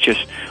because it's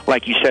just,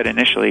 like you said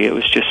initially, it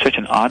was just such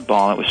an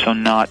oddball. It was so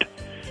not.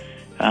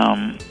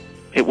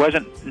 It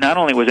wasn't. Not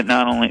only was it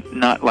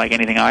not like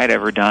anything I had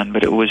ever done,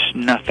 but it was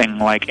nothing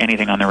like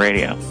anything on the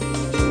radio.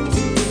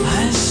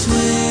 I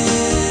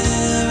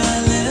swear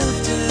I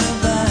left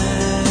her by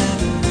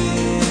the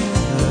river.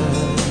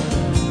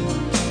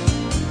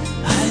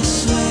 I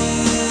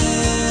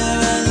swear I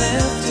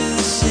left her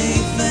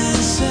safe and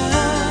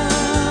sound.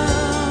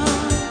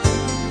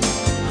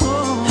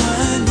 Oh, I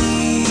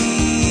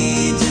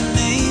need to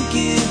make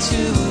it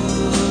to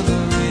the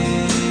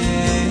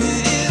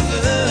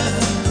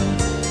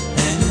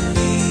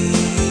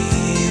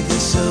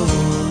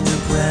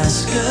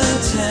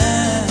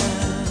town.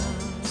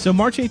 So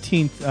March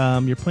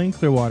 18th, you're playing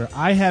Clearwater.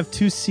 I have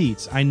 2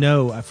 seats. I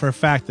know for a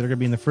fact that are going to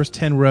be in the first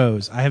 10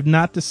 rows. I have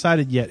not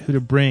decided yet who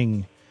to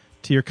bring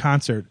to your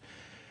concert.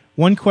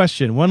 One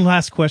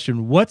last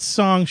question. What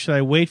song should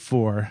I wait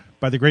for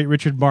by the great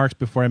Richard Marx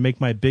before I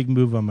make my big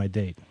move on my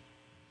date?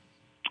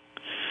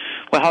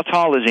 Well, how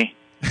tall is he?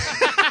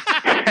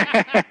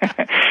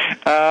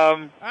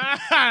 I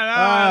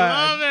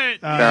love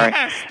it. Sorry.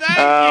 Yes,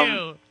 thank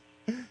you.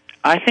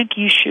 I think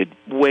you should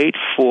wait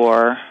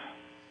for...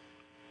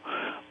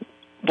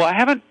 Well, I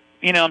haven't...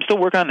 I'm still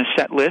working on the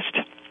set list.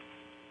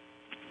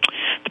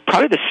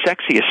 Probably the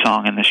sexiest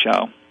song in the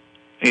show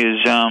is...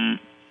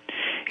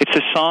 it's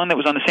a song that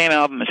was on the same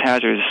album as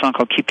Hazard. It's a song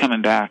called Keep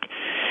Coming Back.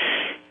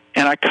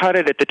 And I cut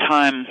it at the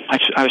time.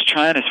 I was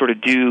trying to sort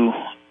of do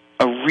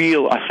a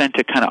real,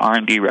 authentic kind of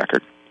R&B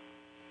record.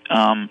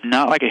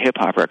 Not like a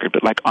hip-hop record,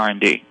 but like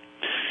R&B.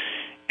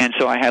 And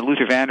so I had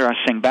Luther Vandross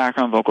sing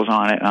background vocals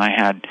on it, and I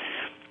had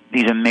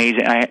these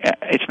amazing...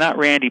 it's not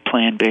Randy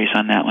playing bass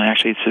on that one.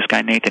 Actually, it's this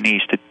guy, Nathan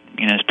East, that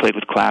has played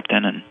with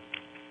Clapton and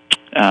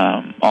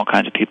all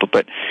kinds of people.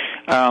 But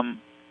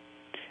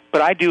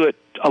I do it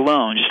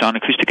alone, just on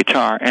acoustic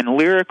guitar. And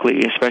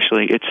lyrically,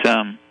 especially, it's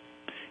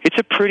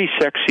a pretty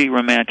sexy,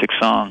 romantic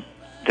song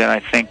that I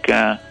think...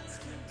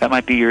 That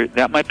might be your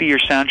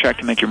soundtrack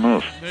to make your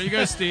move. There you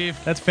go, Steve.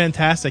 That's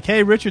fantastic.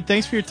 Hey, Richard,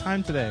 thanks for your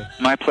time today.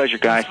 My pleasure,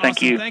 guys. That's Thank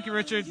awesome. you. Thank you,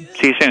 Richard.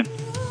 See you soon.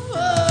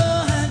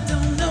 Oh, I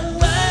don't know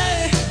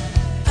why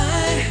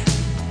I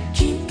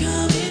keep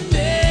coming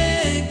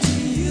back to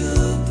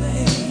you,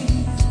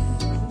 babe.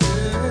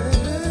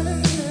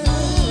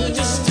 Oh,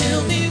 just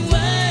tell me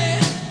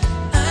why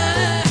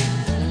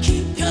I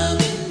keep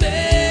coming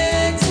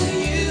back to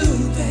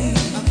you, babe.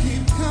 I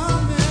keep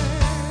coming.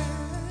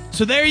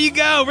 So there you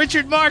go.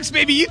 Richard Marx,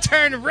 baby, you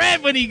turned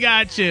red when he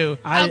got you.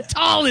 How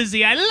tall is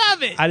he? I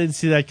love it. I didn't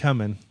see that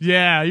coming.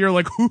 Yeah, you're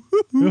like,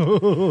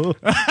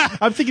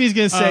 I'm thinking he's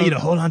going to say,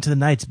 hold on to the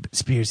night,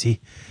 Spearsy.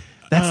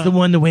 That's the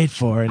one to wait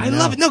for. And I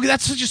love it. No,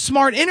 that's such a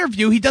smart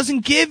interview. He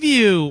doesn't give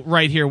you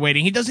right here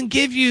waiting. He doesn't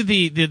give you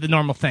the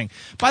normal thing.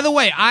 By the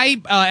way,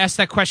 I asked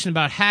that question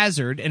about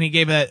Hazard, and he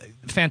gave a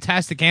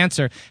fantastic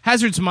answer.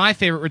 Hazard's my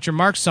favorite Richard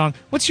Marx song.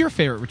 What's your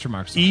favorite Richard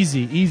Marx song?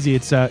 Easy.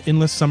 It's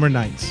Endless Summer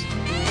Nights.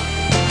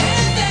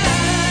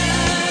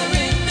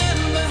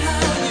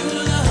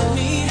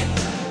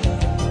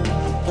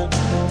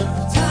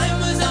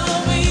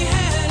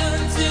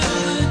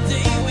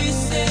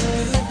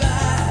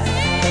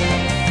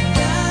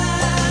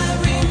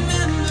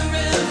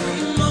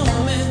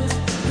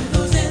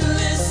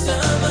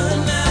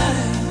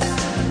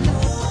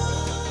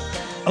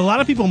 A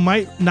lot of people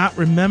might not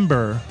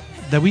remember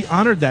that we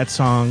honored that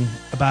song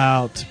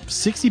about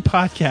 60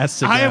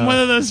 podcasts ago. I am one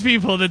of those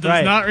people that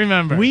does not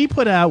remember. We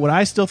put out what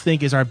I still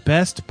think is our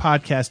best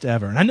podcast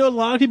ever. And I know a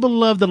lot of people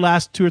love the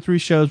last 2 or 3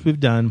 shows we've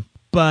done,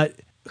 but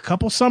a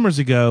couple summers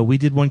ago, we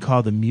did one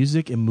called The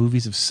Music and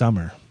Movies of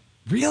Summer.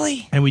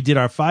 Really? And we did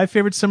our 5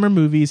 favorite summer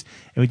movies,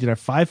 and we did our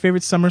 5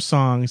 favorite summer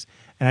songs,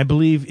 and I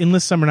believe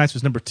Endless Summer Nights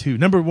was number 2.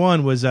 Number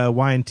 1 was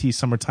Y&T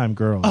Summertime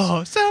Girls.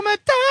 Oh,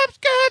 summertime's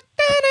good.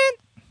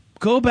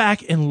 Go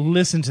back and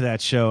listen to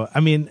that show. I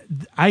mean,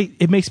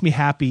 it makes me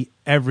happy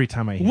every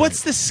time I hear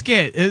What's it. the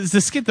skit? Is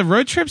the skit the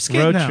road trip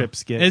skit? Road No. trip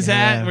skit, Is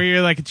that yeah. where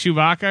you're like a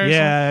Chewbacca or something?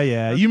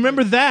 Yeah. You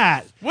remember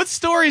that? What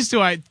stories do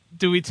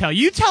we tell?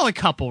 You tell a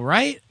couple,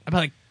 right? Do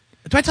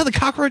I tell the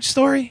cockroach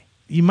story?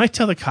 You might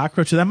tell the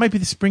cockroach. That might be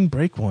the spring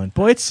break one.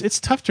 Boy, it's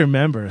tough to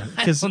remember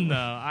because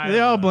they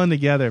all blend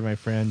together, my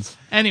friends.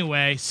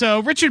 Anyway,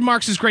 so Richard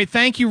Marx is great.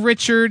 Thank you,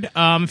 Richard.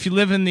 If you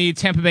live in the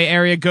Tampa Bay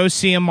area, go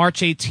see him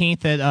March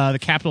 18th at the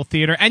Capitol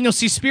Theater, and you'll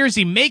see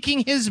Spearsy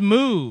making his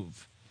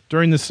move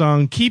during the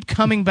song "Keep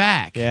Coming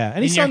Back." Yeah,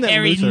 and your that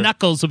hairy Luther.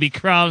 knuckles will be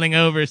crawling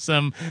over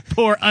some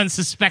poor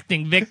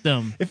unsuspecting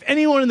victim. If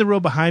anyone in the row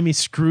behind me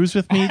screws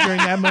with me during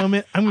that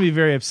moment, I'm going to be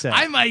very upset.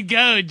 I might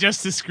go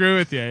just to screw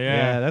with you.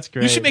 Yeah, that's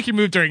great. You should make your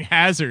move during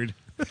Hazard.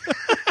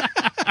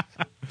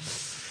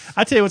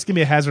 I'll tell you what's going to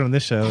be a hazard on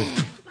this show.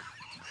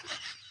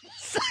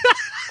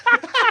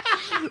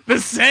 The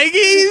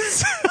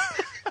Seggies.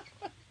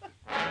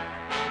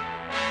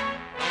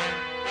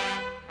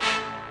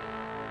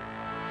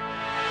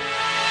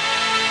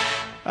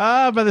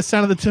 By the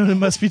sound of the tune, it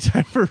must be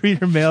time for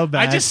reader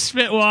mailbag. I just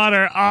spit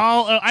water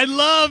I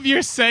love your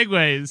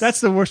segues.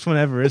 That's the worst one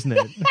ever, isn't it?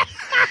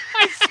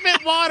 I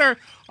spit water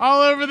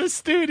all over the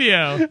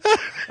studio.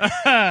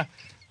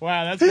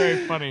 Wow, that's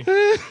very funny.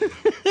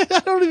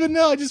 I don't even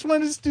know. I just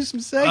wanted to do some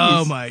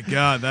seggies. Oh my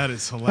god, that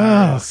is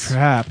hilarious. Oh,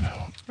 crap.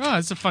 Oh,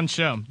 it's a fun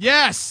show.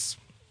 Yes,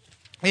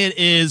 it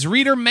is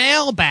reader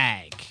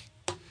mailbag.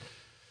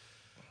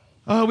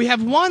 Oh, we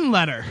have one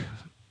letter.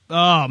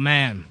 Oh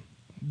man,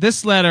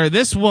 this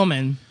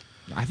woman,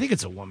 I think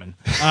it's a woman,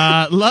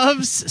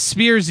 loves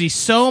Spearsy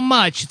so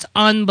much it's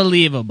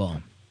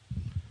unbelievable.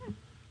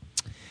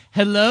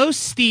 Hello,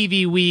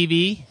 Stevie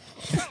Weavy.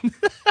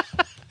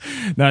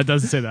 No, it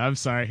doesn't say that. I'm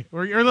sorry.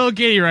 We're a little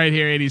giddy right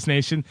here, 80s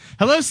Nation.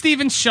 Hello, Steve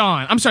and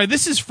Sean. I'm sorry.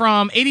 This is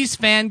from 80s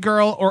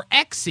Fangirl or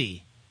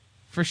Exy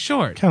for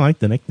short. Kind of like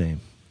the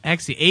nickname.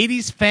 Exie,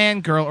 80s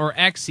fangirl or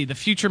Exie, the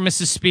future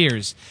Mrs.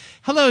 Spears.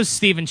 Hello,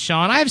 Steve and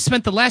Sean. I have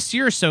spent the last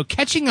year or so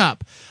catching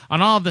up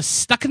on all of the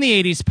Stuck in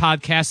the 80s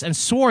podcasts and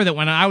swore that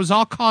when I was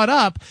all caught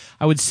up,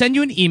 I would send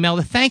you an email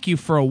to thank you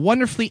for a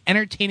wonderfully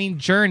entertaining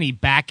journey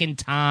back in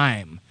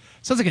time.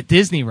 Sounds like a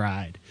Disney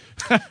ride.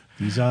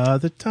 These are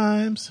the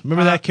times.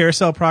 Remember that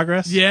Carousel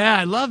Progress? Yeah,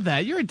 I love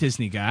that. You're a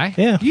Disney guy.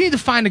 Yeah. You need to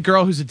find a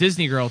girl who's a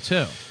Disney girl,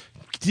 too.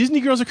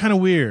 Disney girls are kind of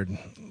weird.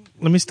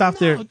 Let me stop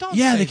there. Don't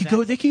Yeah, say they could that.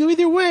 go. They could go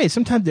either way.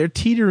 Sometimes they're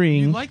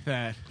teetering. You like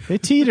that. They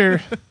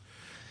teeter.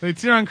 They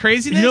teeter on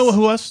craziness? You know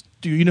who else?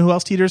 Do you know who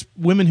else teeters?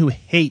 Women who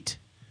hate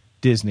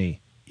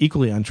Disney,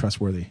 equally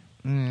untrustworthy.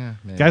 Yeah,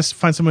 Guys,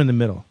 find someone in the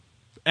middle.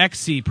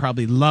 Exie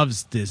probably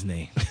loves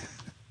Disney.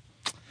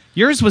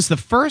 Yours was the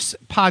first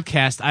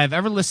podcast I have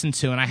ever listened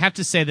to, and I have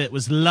to say that it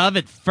was love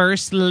at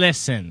first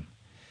listen.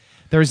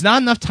 There is not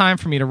enough time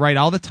for me to write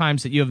all the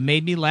times that you have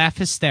made me laugh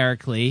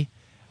hysterically,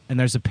 and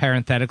there's a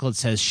parenthetical that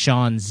says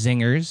Sean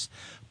Zingers,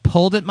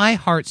 pulled at my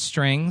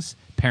heartstrings,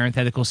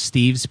 parenthetical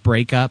Steve's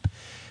breakup.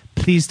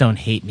 Please don't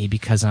hate me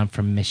because I'm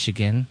from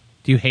Michigan.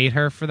 Do you hate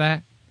her for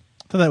that?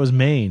 I thought that was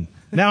Maine.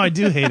 Now I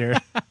do hate her.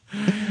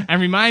 And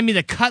remind me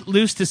to cut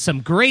loose to some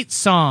great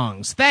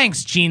songs.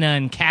 Thanks, Gina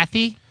and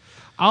Kathy.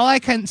 All I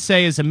can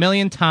say is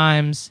 1,000,000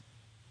 times,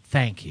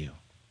 thank you.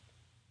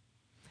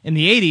 In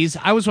the 80s,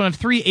 I was one of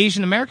 3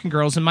 Asian American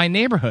girls in my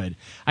neighborhood.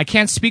 I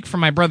can't speak for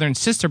my brother and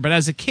sister, but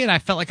as a kid, I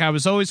felt like I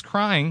was always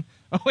crying.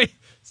 Oh, wait.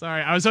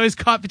 Sorry. I was always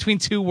caught between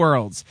 2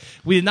 worlds.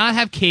 We did not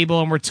have cable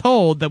and were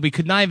told that we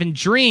could not even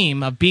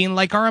dream of being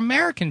like our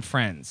American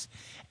friends.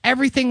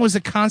 Everything was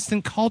a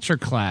constant culture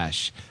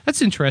clash.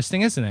 That's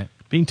interesting, isn't it?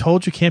 Being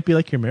told you can't be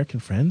like your American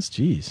friends?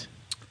 Jeez.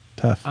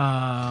 Tough.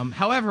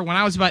 However, when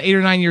I was about 8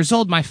 or 9 years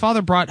old, my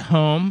father brought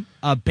home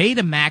a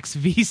Betamax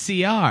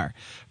VCR.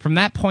 From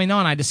that point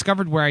on, I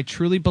discovered where I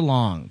truly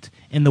belonged,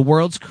 in the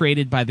worlds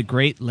created by the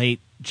great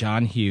late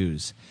John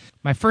Hughes.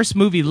 My first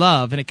movie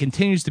love, and it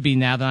continues to be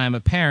now that I'm a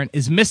parent,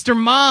 is Mr.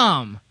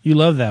 Mom. You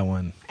love that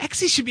one.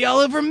 Exie should be all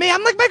over me.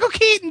 I'm like Michael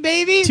Keaton,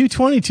 baby.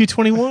 220,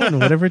 221,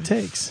 whatever it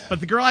takes. But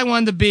the girl I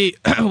wanted to be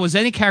was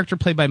any character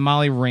played by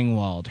Molly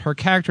Ringwald. Her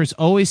characters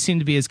always seemed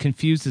to be as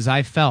confused as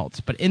I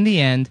felt, but in the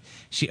end,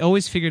 she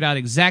always figured out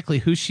exactly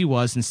who she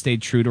was and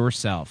stayed true to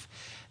herself.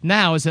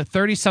 Now, as a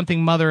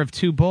 30-something mother of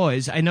 2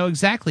 boys, I know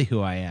exactly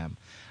who I am.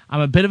 I'm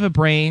a bit of a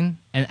brain,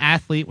 an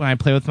athlete when I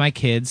play with my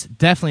kids,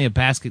 definitely a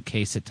basket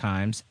case at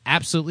times,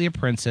 absolutely a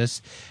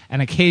princess, and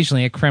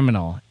occasionally a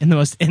criminal, in the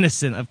most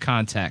innocent of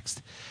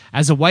context.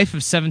 As a wife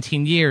of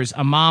 17 years,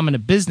 a mom, and a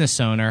business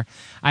owner,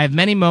 I have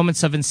many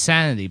moments of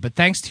insanity, but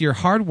thanks to your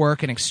hard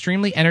work and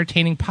extremely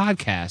entertaining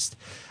podcast,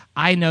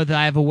 I know that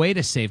I have a way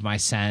to save my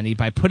sanity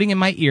by putting in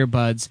my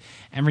earbuds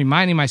and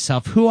reminding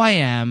myself who I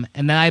am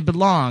and that I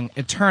belong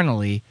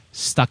eternally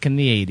stuck in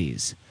the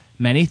 80s.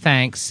 Many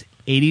thanks,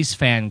 80s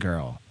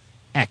fangirl,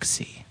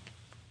 Exie.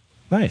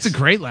 Nice. It's a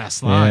great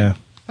last line. Yeah.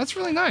 That's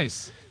really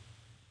nice.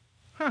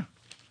 Huh.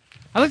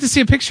 I'd like to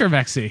see a picture of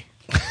Exie.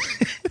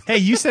 Hey,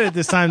 you said it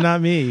this time,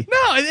 not me.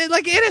 No,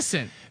 like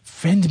innocent.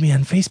 Friend me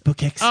on Facebook,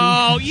 Exie.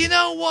 Oh, you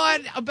know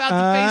what about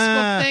the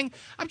Facebook thing?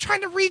 I'm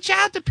trying to reach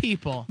out to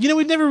people. You know,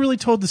 we've never really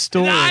told the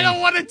story. I don't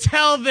want to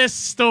tell this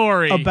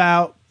story.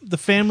 About the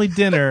family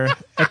dinner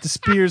at the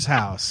Spears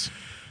house.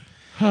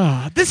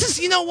 This is,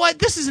 you know what?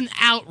 This is an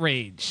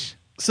outrage.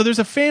 So there's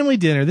a family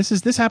dinner. This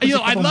happens.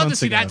 I'd love to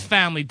see that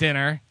family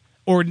dinner.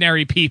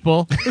 Ordinary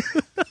people.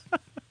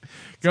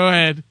 Go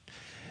ahead.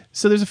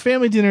 So there's a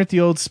family dinner at the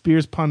old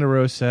Spears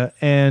Ponderosa,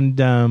 and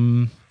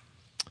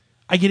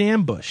I get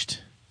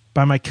ambushed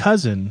by my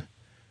cousin,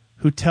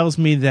 who tells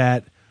me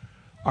that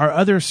our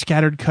other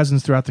scattered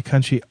cousins throughout the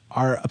country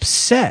are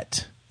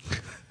upset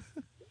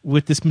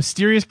with this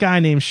mysterious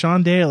guy named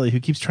Sean Daly who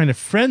keeps trying to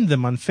friend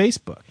them on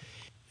Facebook.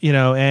 You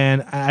know,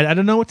 and I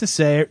don't know what to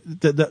say.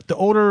 The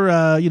older,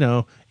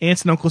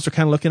 aunts and uncles are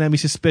kind of looking at me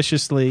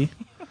suspiciously.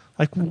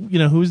 Like, you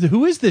know,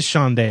 who is this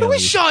Sean Daly? Who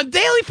is Sean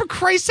Daly, for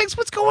Christ's sakes?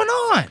 What's going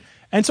on?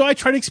 And so I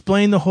try to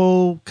explain the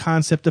whole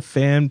concept of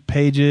fan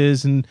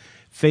pages and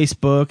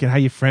Facebook and how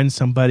you friend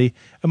somebody.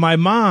 And my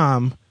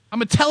mom...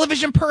 I'm a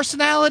television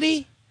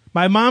personality?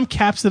 My mom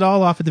caps it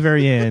all off at the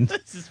very end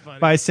This is funny.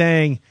 by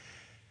saying,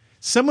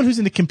 someone who's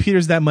into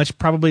computers that much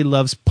probably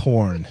loves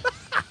porn.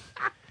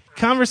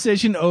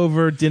 Conversation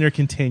over, dinner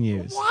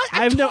continues. What?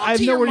 I've talked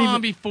to your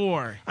mom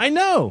before. I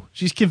know.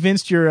 She's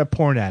convinced you're a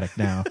porn addict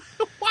now.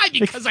 Why?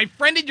 Because I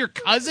friended your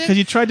cousin? Because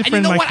you tried to friend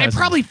and you know my what? cousin.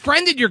 I probably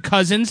friended your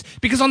cousins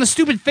because on the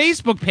stupid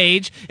Facebook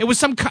page, it was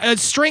some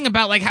string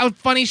about like how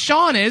funny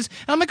Sean is.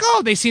 And I'm like,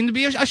 oh, they seem to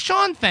be a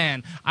Sean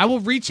fan. I will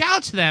reach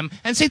out to them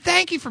and say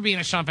thank you for being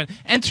a Sean fan.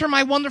 Enter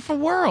my wonderful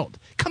world.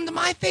 Come to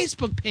my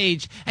Facebook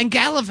page and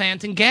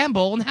gallivant and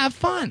gamble and have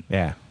fun.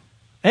 Yeah.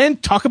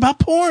 And talk about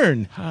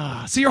porn.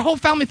 So your whole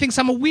family thinks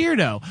I'm a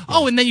weirdo.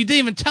 Oh, and then you didn't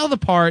even tell the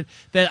part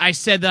that I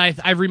said that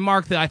I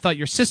remarked that I thought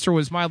your sister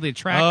was mildly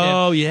attractive.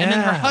 Oh, yeah. And then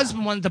her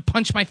husband wanted to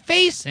punch my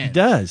face in. He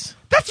does.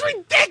 That's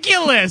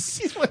ridiculous.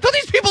 Don't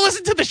these people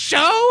listen to the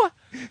show?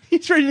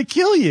 He's ready to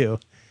kill you.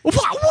 What?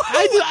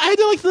 I had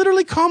to like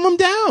literally calm him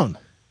down.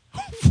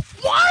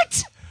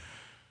 What?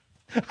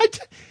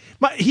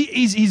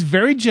 He's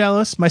very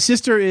jealous. My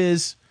sister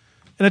is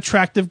an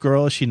attractive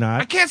girl, is she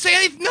not? I can't say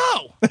anything.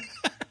 No.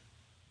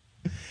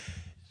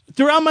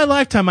 Throughout my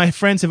lifetime, my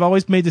friends have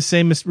always made the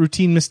same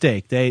routine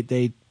mistake.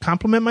 They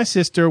compliment my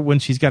sister when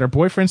she's got her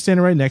boyfriend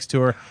standing right next to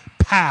her.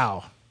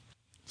 Pow.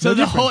 So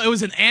it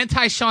was an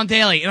anti-Sean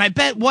Daly, and I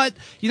bet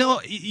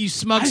you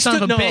smug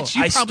son of a bitch.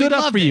 You I probably stood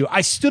up loved for you. it. I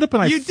stood up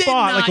and You I did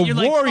fought not. like a You're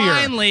warrior.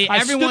 Like, finally, I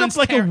stood up everyone's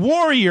like a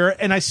warrior,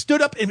 and I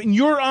stood up in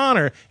your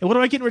honor. And what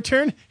do I get in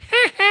return?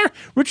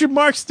 Richard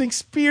Marx thinks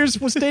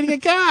Spears was dating a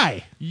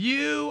guy.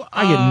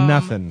 I get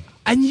nothing.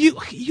 And you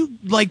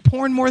like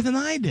porn more than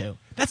I do.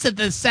 That's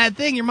the sad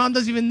thing. Your mom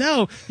doesn't even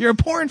know you're a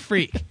porn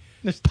freak.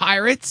 There's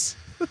pirates.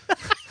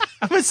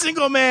 I'm a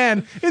single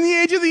man in the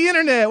age of the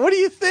internet. What do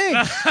you think?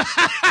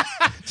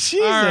 Jesus.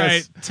 All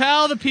right.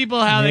 Tell the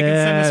people how they can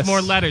send us Yes.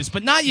 more letters,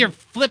 but not your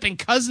flipping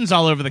cousins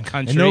all over the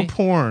country. And no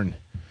porn.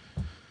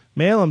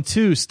 Mail them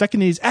to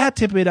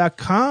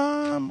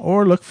stuckinities@tipabe.com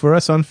or look for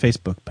us on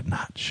Facebook, but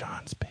not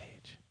Sean's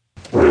page.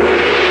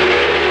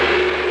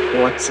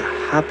 What's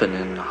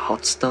happening,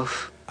 hot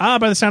stuff? By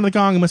the sound of the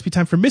gong, it must be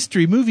time for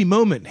Mystery Movie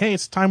Moment. Hey,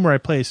 it's time where I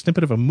play a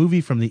snippet of a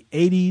movie from the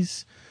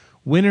 80s.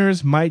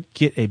 Winners might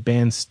get a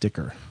band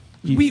sticker.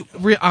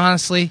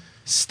 Honestly,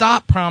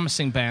 stop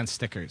promising band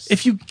stickers.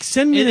 If you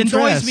send me It an annoys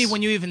address, me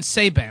when you even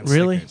say band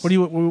really? stickers.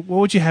 What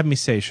would you have me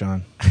say,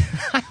 Sean?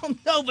 I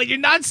don't know, but you're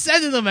not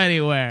sending them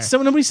anywhere.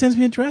 So nobody sends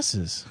me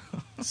addresses.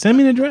 Send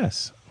me an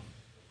address.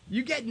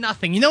 You get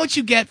nothing. You know what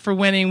you get for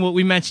winning what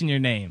we mention your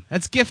name.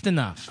 That's gift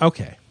enough.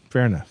 Okay,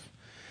 fair enough.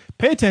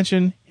 Pay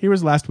attention. Here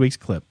was last week's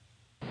clip.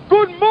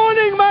 Good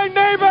morning, my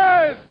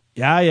neighbors!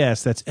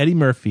 Yes, that's Eddie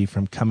Murphy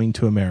from Coming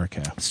to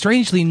America.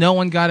 Strangely, no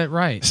one got it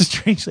right.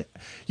 Strangely,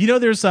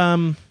 there's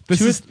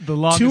is the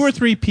longest- 2 or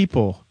 3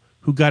 people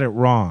who got it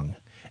wrong,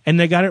 and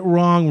they got it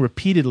wrong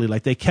repeatedly.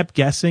 Like they kept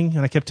guessing,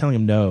 and I kept telling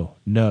them no.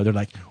 They're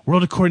like,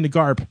 World According to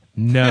Garp,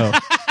 no.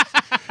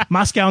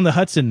 Moscow on the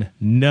Hudson,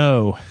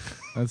 no.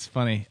 That's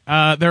funny.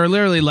 There are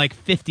literally like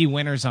 50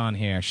 winners on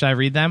here. Should I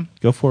read them?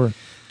 Go for it.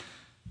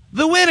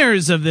 The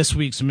winners of this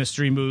week's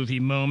Mystery Movie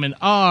Moment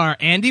are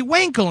Andy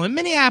Winkle in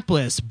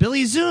Minneapolis,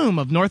 Billy Zoom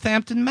of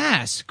Northampton,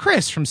 Mass.,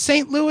 Chris from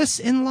St. Louis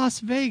in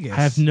Las Vegas.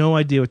 I have no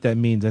idea what that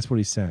means. That's what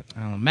he sent.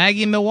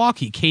 Maggie in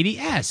Milwaukee, Katie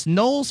S.,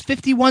 Knowles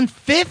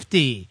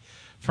 5150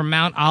 from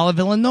Mount Olive,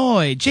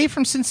 Illinois, Jay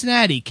from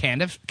Cincinnati,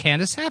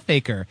 Candace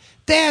Halfacre,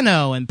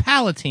 Dano in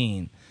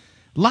Palatine,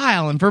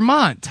 Lyle in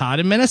Vermont, Todd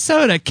in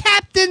Minnesota,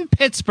 Captain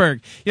Pittsburgh.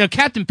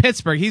 Captain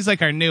Pittsburgh, he's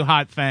like our new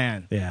hot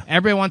fan. Yeah.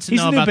 Everybody wants to He's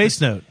know the new about bass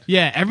this. note.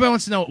 Yeah, everybody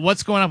wants to know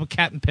what's going on with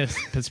Captain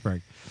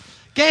Pittsburgh.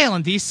 Gail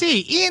in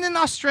D.C., Ian in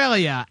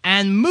Australia,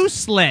 and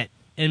Mooselet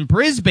in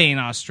Brisbane,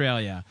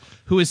 Australia,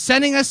 who is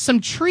sending us some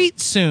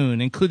treats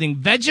soon, including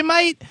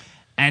Vegemite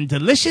and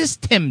delicious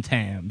Tim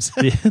Tams.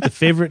 The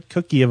favorite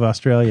cookie of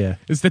Australia.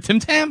 Is the Tim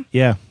Tam?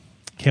 Yeah.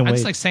 Can't I wait.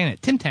 just like saying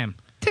it. Tim Tam.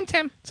 Tim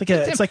Tam.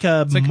 It's like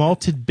a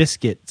malted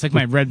biscuit. It's like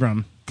my red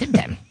rum. Tim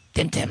Tam.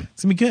 Tim Tam.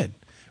 It's going to be good.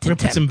 We're going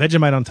to put some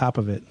Vegemite on top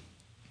of it.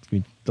 It's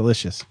going to be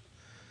delicious.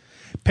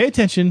 Pay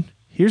attention.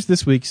 Here's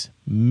this week's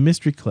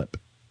mystery clip.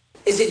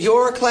 Is it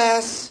your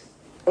class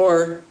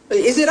or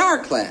is it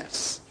our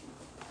class?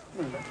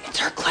 It's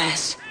our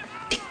class.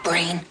 Big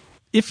brain.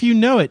 If you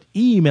know it,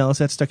 email us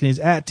at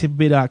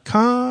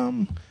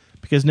stuckinities@tipabe.com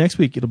because next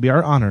week it'll be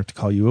our honor to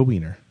call you a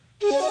wiener.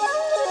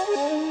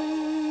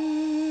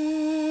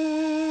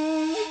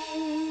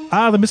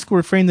 The mystical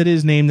refrain that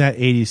is named that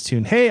 80s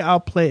tune. Hey, I'll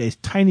play a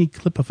tiny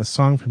clip of a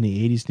song from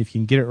the 80s, and if you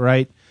can get it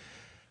right,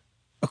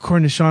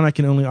 according to Sean, I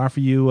can only offer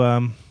you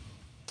a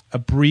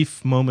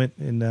brief moment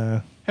in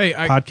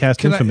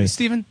podcast infamy.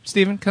 Stephen,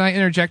 can I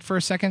interject for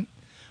a second?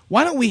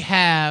 Why don't we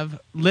have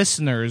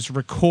listeners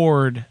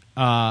record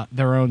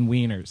their own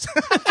wieners?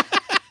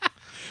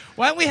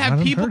 Why don't we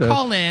have people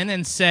call in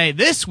and say,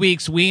 this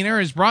week's wiener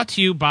is brought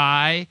to you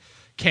by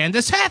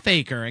Candace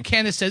Halfacre, and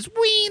Candace says,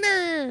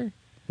 wiener.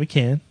 We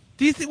can.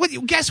 Do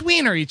you guess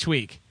wiener each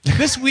week?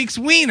 This week's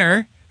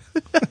wiener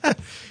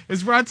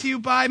is brought to you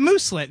by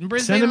Mooselet in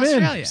Brisbane, Send them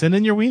Australia. in. Send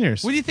in your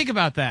wieners. What do you think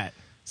about that?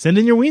 Send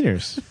in your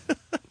wieners.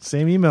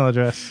 Same email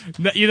address.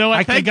 You know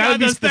what? Thank God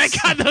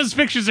those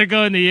pictures are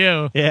going to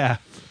you. Yeah.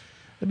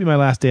 That'd be my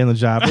last day on the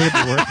job. Would it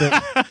be worth it?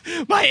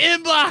 My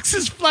inbox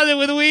is flooded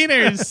with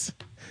wieners.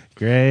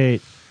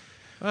 Great.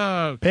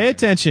 Oh, Pay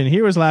attention.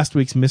 Here was last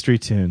week's mystery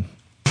tune.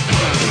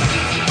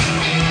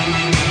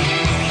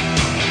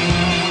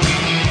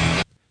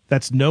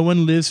 That's No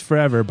One Lives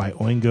Forever by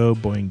Oingo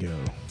Boingo. You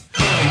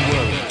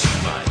worry too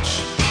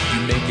much.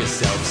 You make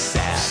yourself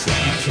sad.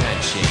 You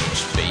can't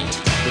change fate,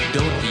 but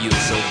don't feel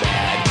so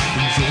bad.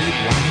 Enjoy it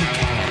while you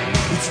can.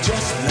 It's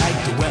just like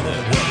the weather.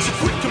 So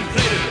quit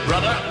complaining,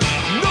 brother.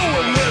 No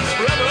one lives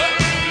forever.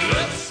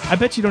 I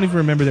bet you don't even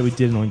remember that we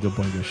did an Oingo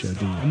Boingo show,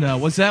 do you? No,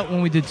 was that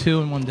when we did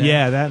 2 in one day?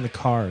 Yeah, that and the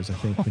Cars, I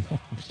think.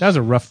 That was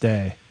a rough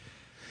day.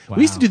 Wow.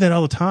 We used to do that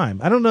all the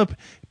time. I don't know if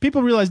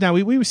people realize now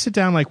we would sit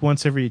down like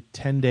once every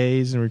 10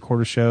 days and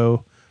record a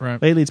show.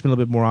 Right. Lately, it's been a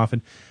little bit more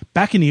often.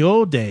 Back in the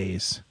old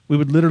days, we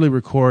would literally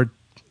record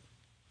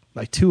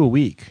like 2 a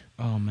week.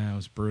 Oh, man, it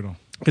was brutal.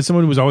 Because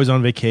someone who was always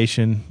on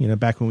vacation,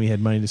 back when we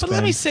had money to spend. But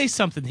let me say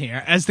something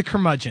here, as the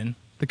curmudgeon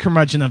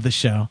of the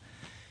show.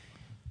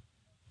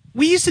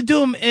 We used to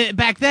do them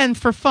back then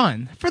for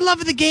fun, for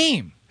love of the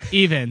game,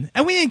 even.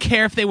 And we didn't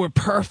care if they were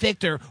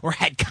perfect or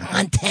had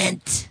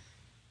content.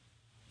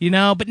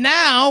 But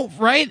now,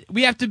 right,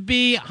 we have to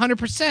be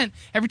 100%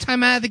 every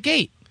time out of the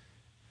gate.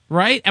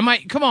 Right?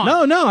 Come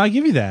on. No, I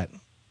give you that.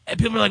 And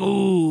people are like,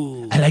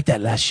 ooh. I like that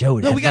last show.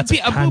 No, we got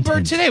a boo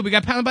bird today. We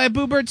got pounded by a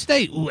boo bird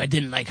today. Ooh, I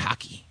didn't like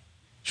hockey.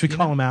 Should we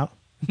call him out?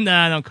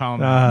 No, don't call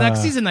him out. No,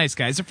 because he's a nice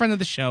guy. He's a friend of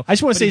the show. I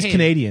just want to say he's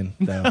Canadian,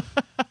 though.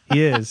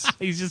 He is.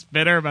 He's just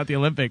bitter about the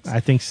Olympics.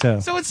 I think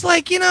so. So it's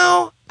like,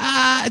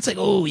 it's like,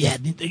 oh, yeah,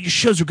 your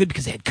shows were good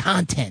because they had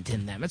content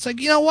in them. It's like,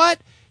 you know what?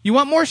 You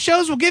want more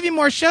shows? We'll give you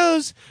more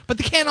shows, but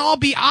they can't all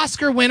be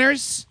Oscar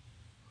winners.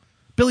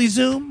 Billy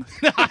Zoom?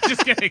 No, I'm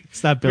just kidding.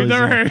 It's not Billy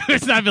Zoom.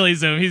 It's not Billy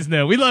Zoom. He's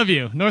new. We love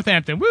you.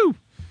 Northampton. Woo!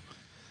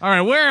 All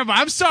right, where am I?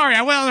 I'm sorry.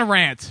 I went on a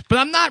rant, but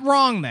I'm not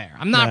wrong there.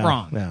 I'm not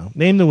wrong. No.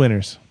 Name the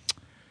winners.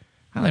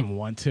 I don't even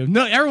want to.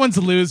 No, everyone's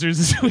the losers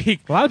this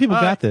week. A lot of people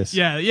got this.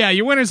 Yeah.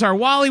 Your winners are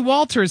Wally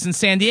Walters in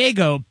San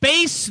Diego,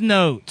 Bass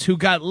Note, who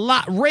got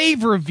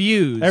rave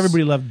reviews.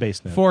 Everybody loved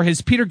Bass Note for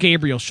his Peter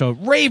Gabriel show.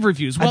 Rave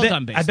reviews. Well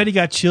done, Bass Note. I bet he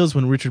got chills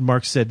when Richard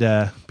Marx said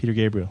Peter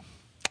Gabriel.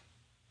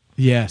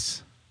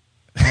 Yes.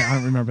 I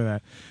don't remember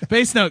that.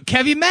 Bass Note,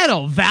 Kevy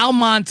Metal,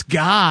 Valmont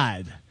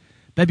God.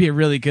 That'd be a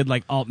really good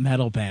alt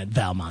metal band,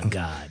 Valmont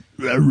God.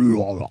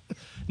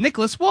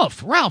 Nicholas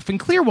Wolf, Ralph in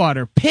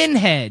Clearwater,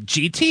 Pinhead,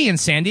 GT in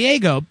San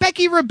Diego,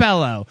 Becky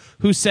Rebello,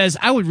 who says,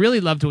 I would really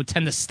love to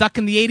attend the Stuck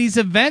in the 80s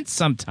event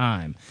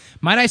sometime.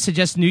 Might I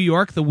suggest New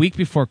York the week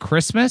before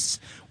Christmas?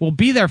 We'll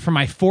be there for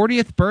my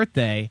 40th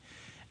birthday,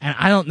 and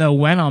I don't know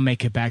when I'll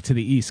make it back to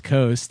the East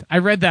Coast. I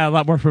read that a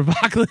lot more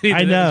provocatively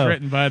than it was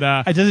written, but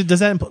does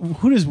that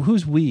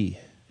who's we?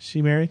 Is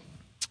she married?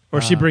 Or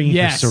is she bringing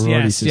her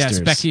sorority sisters?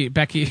 Yes,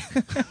 Becky.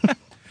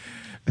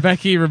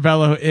 Becky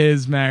Rebello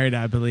is married,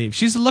 I believe.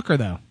 She's a looker,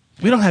 though.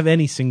 We don't have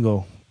any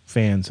single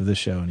fans of this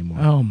show anymore.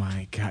 Oh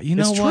my God! You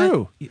know it's what?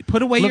 True.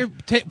 Put away your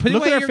bait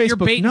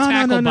and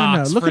tackle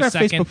box. Look for at our a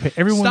second. Facebook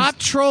page. Stop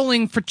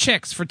trolling for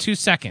chicks for 2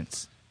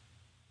 seconds.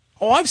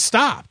 Oh, I've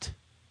stopped.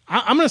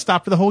 I'm going to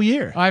stop for the whole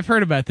year. Oh, I've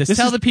heard about this.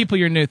 Tell the people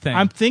your new thing.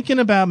 I'm thinking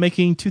about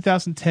making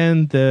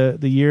 2010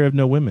 the year of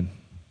no women.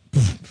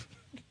 I'm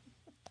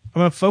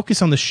going to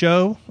focus on the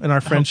show and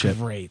our friendship.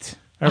 Oh, great.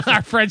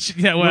 Our friendship.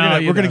 Yeah,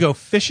 well, we're going to go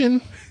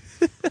fishing.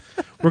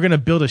 We're going to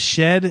build a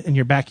shed in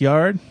your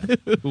backyard.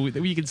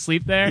 You can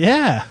sleep there?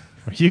 Yeah.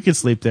 You can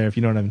sleep there if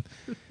you know what I mean.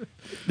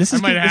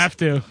 I might have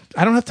to.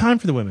 I don't have time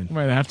for the women. I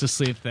might have to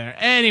sleep there.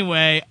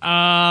 Anyway,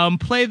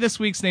 play this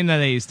week's Name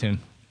That 80s tune.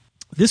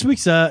 This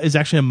week's is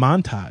actually a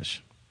montage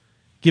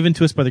given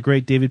to us by the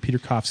great David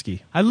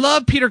Peterkovsky. I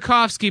love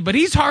Peterkovsky, but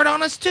he's hard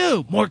on us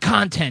too. More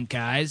content,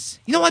 guys.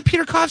 You know what,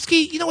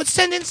 Peterkovsky? You know what?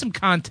 Send in some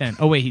content.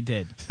 Oh wait, he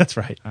did. That's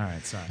right. All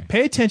right, sorry.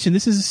 Pay attention.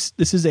 This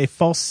is a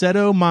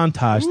falsetto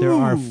montage. There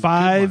are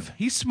 5.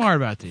 He's smart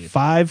about these.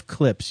 5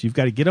 clips. You've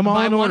got to get them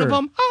all in order.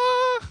 One of them.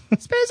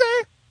 It's busy.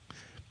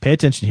 Pay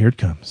attention. Here it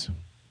comes.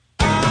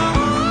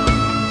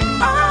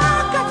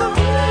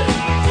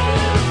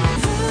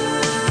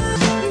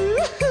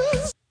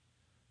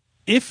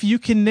 If you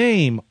can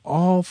name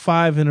all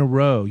 5 in a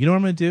row, you know what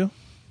I'm going to do?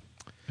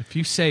 If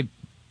you say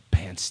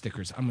pants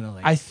stickers, I'm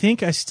going to I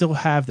think I still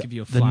have give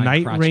you a the flying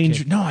Night crotch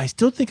Ranger. kick. No, I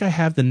still think I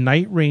have the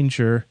Night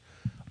Ranger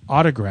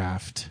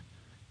autographed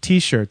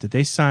T-shirt that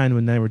they signed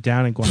when they were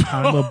down in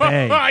Guantanamo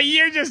Bay.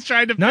 You're just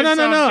trying to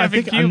No. I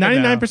think I'm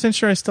 99%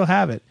 sure I still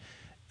have it.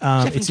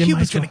 It's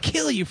Cuba's going to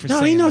kill you for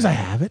saying No, he knows that. I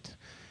have it.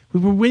 We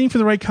were waiting for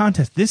the right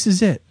contest. This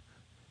is it.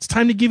 It's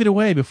time to give it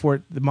away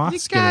before the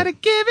moths You gotta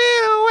give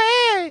it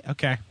away.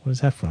 Okay. What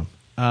is that from?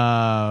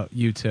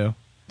 U2.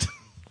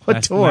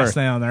 What tour? Last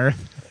Night on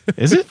Earth.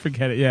 Is it?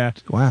 Forget it. Yeah.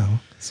 Wow.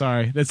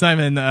 Sorry, that's not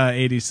even an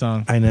 '80s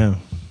song. I know.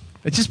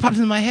 It just popped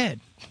into my head.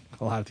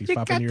 A lot of things You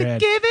pop got in to your head.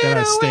 give it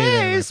Gotta stay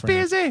there, away, my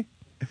friend. Spearsy.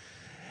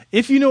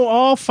 If you know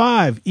all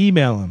 5,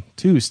 email them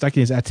to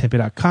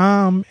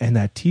stuckinis@tempe.com, and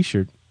that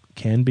T-shirt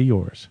can be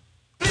yours.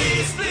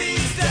 Please,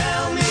 please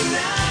tell me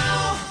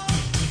now.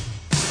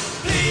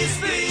 Please,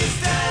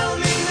 please tell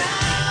me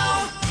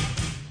now.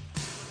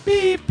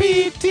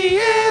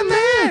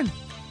 BPTMN.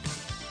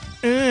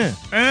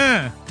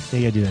 Yeah,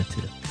 you gotta do that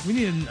too. We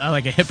need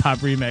like a hip hop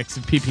remix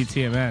of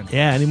PPTMN.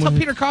 Yeah, Tell anyone?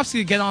 Peter Kofsky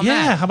to get on that.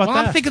 Yeah, how about While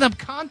that? I'm thinking up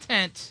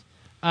content,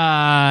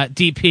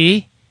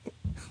 DP.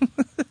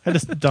 I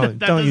just don't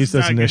doesn't use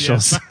those sound good,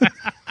 initials.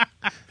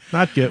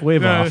 Not good.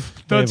 Wave off.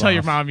 Don't Wave tell your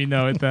off. mom you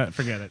know it.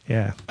 Forget it.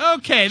 Yeah.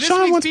 Okay, this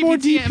Sean week's wants more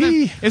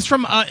BPTMN DP. is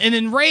from an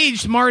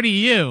enraged Marty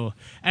Yu.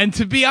 And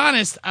to be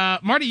honest,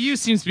 Marty Yu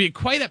seems to be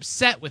quite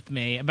upset with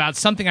me about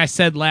something I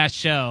said last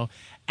show,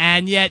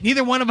 and yet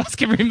neither one of us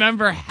can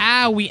remember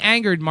how we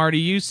angered Marty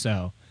Yu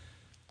so.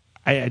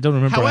 I don't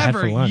remember what I had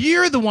However, for lunch.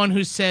 you're the one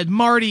who said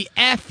Marty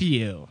F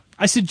you.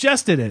 I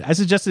suggested it. I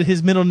suggested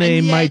his middle name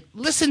And yet, might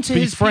listen to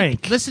be his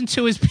Frank. listen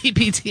to his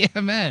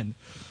PPTMN.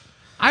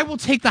 I will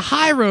take the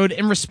high road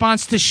in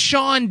response to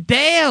Sean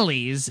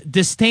Daly's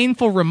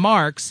disdainful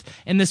remarks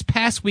in this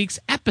past week's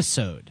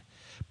episode.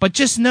 But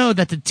just know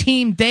that the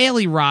Team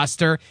Daly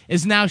roster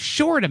is now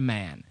short a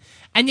man.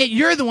 And yet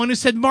you're the one who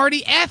said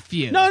Marty F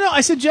you. No,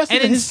 I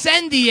suggested an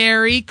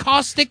incendiary,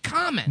 caustic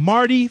comment.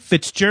 Marty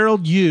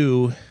Fitzgerald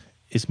U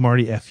is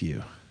Marty F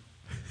you.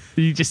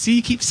 You just see,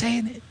 you keep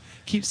saying it.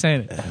 Keep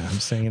saying it. I'm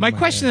saying it. My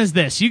question is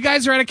this. You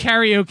guys are at a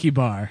karaoke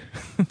bar.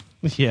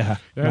 Yeah.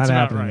 That's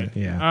not about happening. right.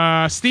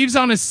 Yeah. Steve's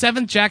on his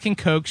 7th Jack and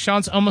Coke.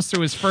 Sean's almost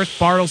through his first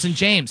Bartles and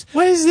James.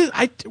 What is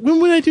it?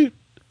 When would I do...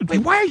 Wait,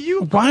 why are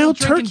you Wild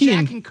drinking turkey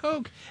Jack and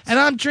Coke and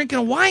I'm drinking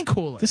a wine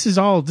cooler? This is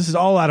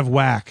all out of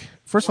whack.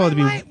 First of all,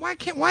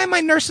 Why am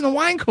I nursing a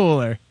wine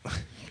cooler?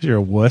 You're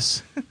a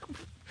wuss.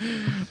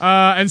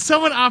 And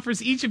someone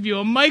offers each of you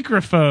a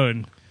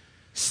microphone.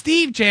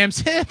 Steve jams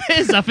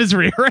his up his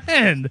rear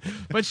end,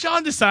 but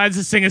Sean decides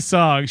to sing a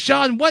song.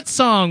 Sean, what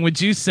song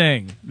would you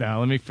sing? Now,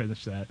 let me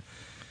finish that.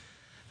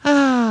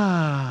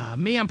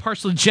 Me, I'm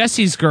partial to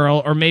Jesse's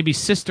Girl or maybe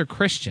Sister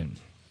Christian.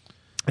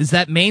 Is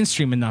that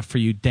mainstream enough for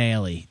you,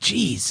 Daly?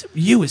 Jeez,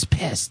 you is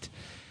pissed.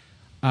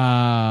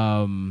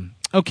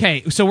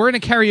 Okay, so we're in a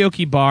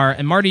karaoke bar,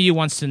 and Marty U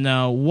wants to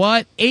know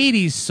what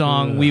 80s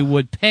song we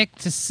would pick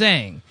to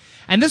sing.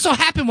 And this will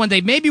happen one day.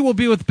 Maybe we'll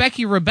be with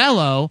Becky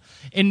Rebello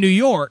in New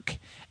York,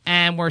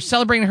 and we're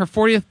celebrating her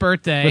 40th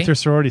birthday. With her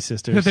sorority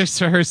sisters. With her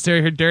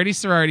dirty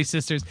sorority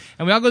sisters.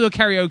 And we all go to a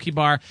karaoke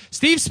bar.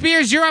 Steve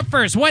Spears, you're up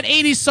first. What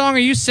 80s song are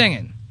you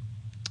singing?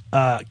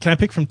 Can I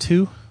pick from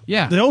two?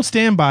 Yeah. The old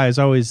standby is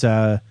always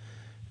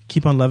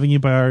Keep on Loving You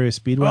by R.E.O.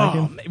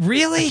 Speedwagon. Oh,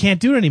 really? I can't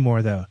do it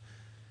anymore, though.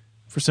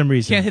 For some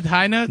reason. Can't hit the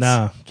high notes?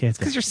 No, can't.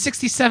 Because you're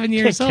 67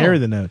 years can't old. carry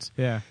the notes.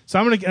 Yeah. So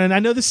I'm gonna, and I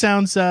know this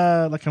sounds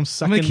like I'm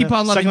sucking. I'm gonna keep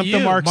on loving up you,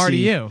 the Marxy. Marty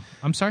U.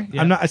 I'm sorry.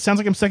 Yeah. I'm not. It sounds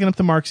like I'm sucking up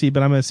the Marxy,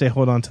 but I'm gonna say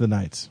Hold On to the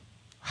Nights.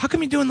 How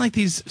come you're doing like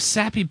these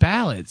sappy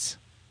ballads?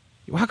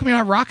 How come you're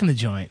not rocking the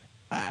joint?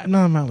 I'm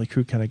not a Motley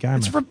Crue kind of guy.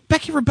 It's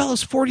Becky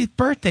Rebello's 40th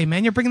birthday,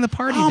 man. You're bringing the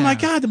party down. My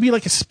God, there'd be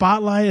like a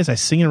spotlight as I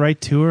sing it right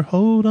to her.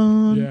 Hold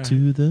on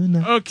to the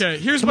night. Okay,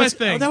 here's my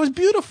thing. Oh, that was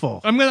beautiful.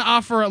 I'm going to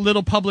offer a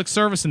little public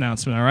service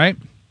announcement, all right?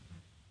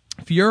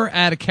 If you're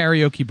at a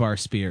karaoke bar,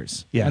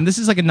 Spears, and this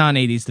is like a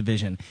non-80s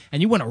division,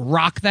 and you want to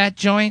rock that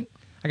joint,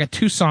 I got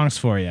 2 songs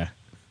for you.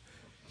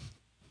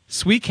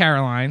 Sweet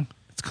Caroline.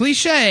 It's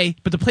cliche,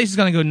 but the place is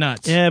going to go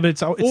nuts. Yeah, but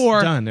it's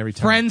done every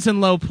time. Friends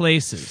in Low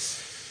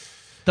Places.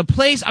 The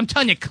place, I'm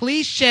telling you,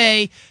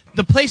 cliche,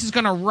 the place is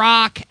going to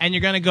rock, and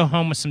you're going to go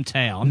home with some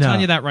tail. I'm telling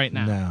you that right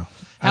now. No.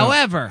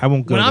 However, I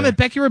won't go when I'm there. at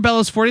Becky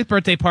Rebello's 40th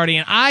birthday party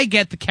and I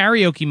get the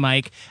karaoke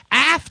mic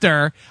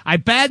after I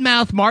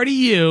badmouth Marty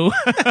U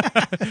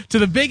to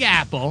the Big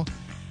Apple,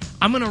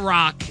 I'm going to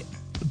rock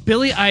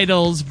Billy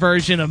Idol's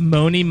version of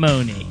Moni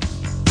Moni.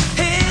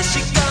 Here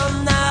she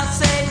come now,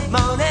 say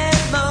Moni,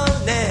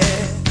 Moni.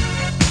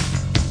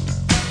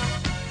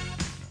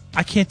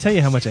 I can't tell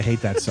you how much I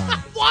hate that song.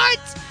 What?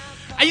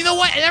 And you know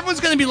what? And everyone's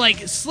going to be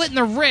like slitting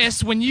their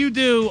wrists when you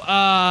do,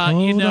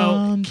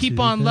 Keep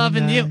on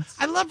Loving You.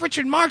 I love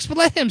Richard Marx, but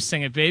let him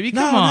sing it, baby.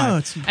 Come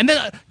on. And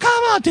then,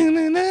 come on.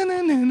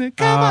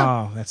 Come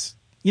on. Oh, that's...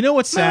 You know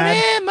what's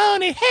sad?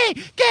 Money, hey,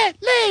 get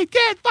laid,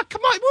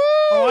 come on, woo!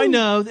 Oh, I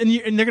know.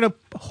 And they're going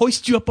to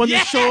hoist you up on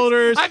their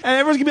shoulders. And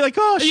everyone's going to be like,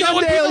 oh, you know Sean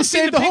what? Daly People see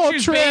saved the the whole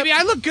pictures, trip. baby.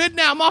 I look good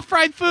now. I'm off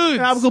fried foods.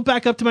 And I'll go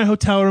back up to my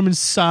hotel room and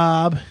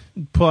sob.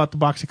 Pull out the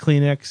box of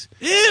Kleenex.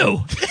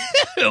 Ew.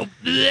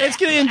 It's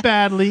going to end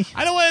badly.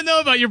 I don't want to know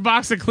about your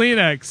box of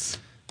Kleenex.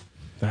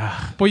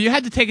 Boy, you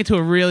had to take it to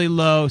a really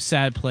low,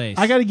 sad place.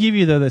 I got to give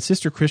you, though, that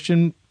Sister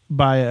Christian,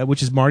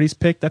 which is Marty's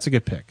pick. That's a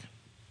good pick.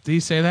 Did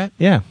you say that?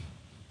 Yeah.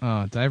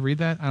 Oh, did I read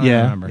that? I don't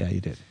remember. Yeah, you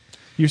did.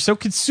 You're so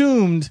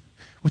consumed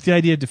with the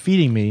idea of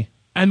defeating me.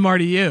 And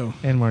Marty U.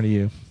 And Marty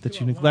U. That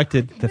you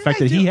neglected the fact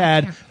that he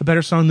had a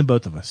better song than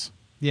both of us.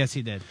 Yes,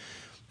 he did.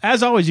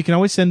 As always, you can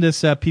always send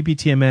us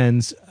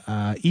PPTMNs.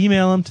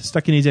 Email them to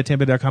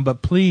stuckineasy@tampa.com,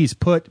 but please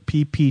put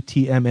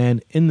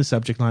PPTMN in the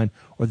subject line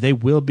or they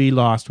will be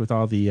lost with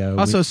all the...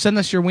 also, send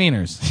us your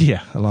wieners.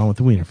 Yeah, along with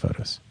the wiener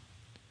photos.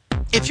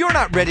 If you're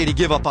not ready to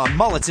give up on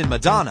mullets and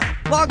Madonna,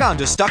 log on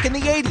to Stuck in the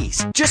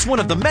 80s, just one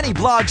of the many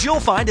blogs you'll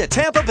find at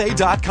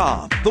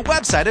TampaBay.com, the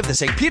website of the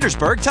St.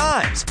 Petersburg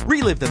Times.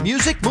 Relive the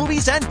music,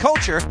 movies, and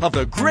culture of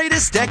the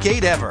greatest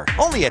decade ever,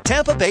 only at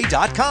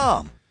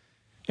TampaBay.com.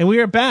 And we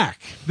are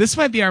back. This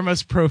might be our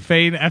most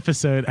profane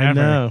episode ever. I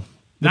know.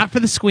 Not for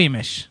the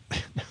squeamish.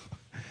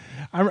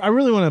 I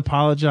really want to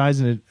apologize.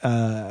 And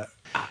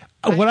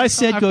what I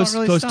said goes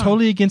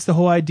totally against the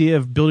whole idea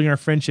of building our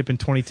friendship in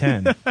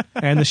 2010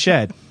 and the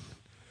shed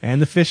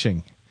and the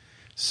fishing.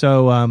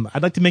 So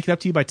I'd like to make it up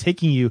to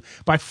you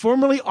by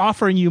formally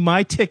offering you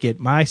my ticket,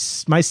 my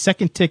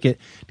second ticket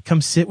to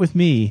come sit with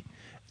me,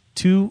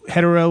 2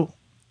 hetero,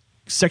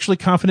 sexually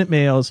confident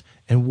males,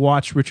 and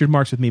watch Richard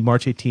Marx with me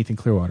March 18th in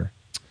Clearwater.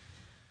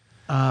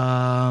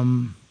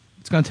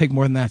 It's going to take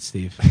more than that,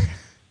 Steve.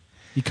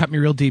 You cut me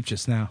real deep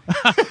just now.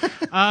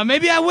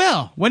 Maybe I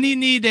will. When do you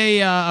need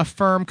a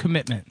firm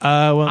commitment?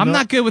 I'm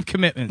not good with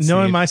commitments.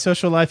 Knowing Steve. my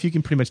social life, you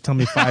can pretty much tell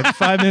me 5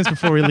 minutes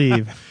before we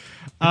leave.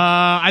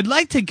 I'd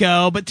like to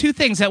go, but two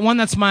things. One,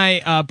 that's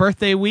my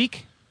birthday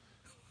week.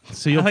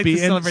 So you'll I like to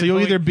celebrate so you'll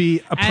the either week. be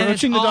And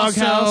approaching the it's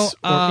doghouse also,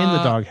 or in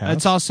the doghouse.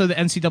 It's also the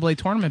NCAA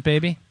tournament,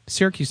 baby.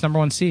 Syracuse,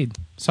 #1 seed.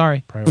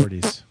 Sorry.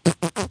 Priorities.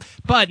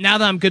 But now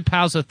that I'm good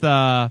pals with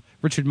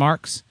Richard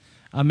Marks,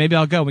 maybe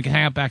I'll go. We can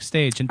hang out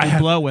backstage and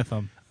blow with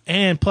him.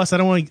 And plus, I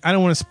don't want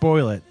to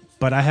spoil it,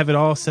 but I have it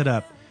all set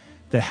up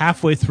that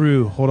halfway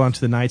through Hold On to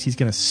the Nights, he's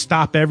going to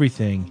stop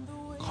everything,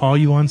 call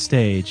you on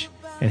stage,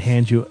 and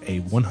hand you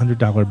a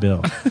 $100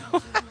 bill.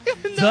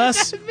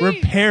 Thus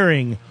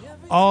repairing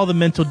all the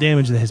mental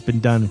damage that has been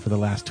done for the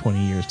last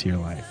 20 years to your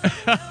life.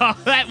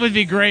 That would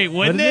be great,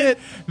 wouldn't it?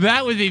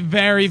 That would be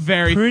very,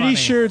 very Pretty funny.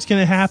 sure it's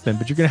going to happen,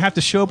 but you're going to have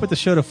to show up at the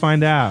show to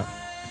find out.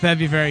 That'd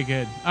be very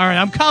good. All right,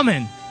 I'm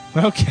coming.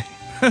 Okay.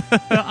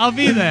 I'll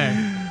be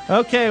there.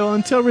 Okay, well,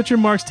 until Richard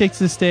Marks takes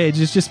the stage,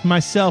 it's just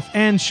myself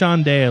and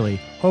Sean Daly,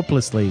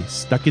 hopelessly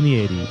stuck in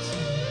the 80s.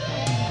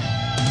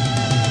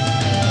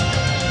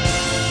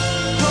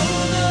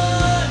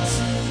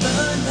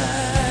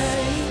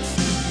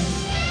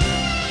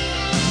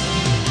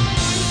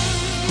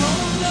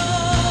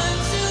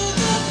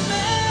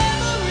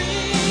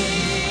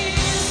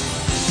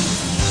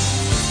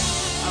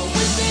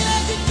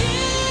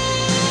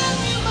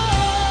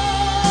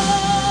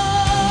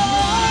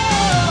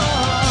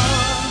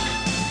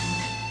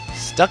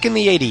 Stuck in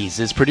the 80s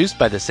is produced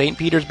by the St.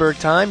 Petersburg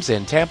Times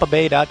and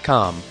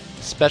TampaBay.com.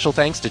 Special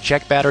thanks to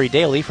Check Battery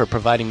Daily for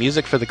providing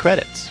music for the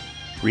credits.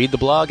 Read the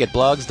blog at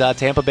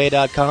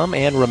blogs.tampabay.com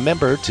and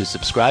remember to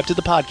subscribe to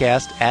the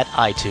podcast at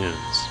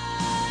iTunes.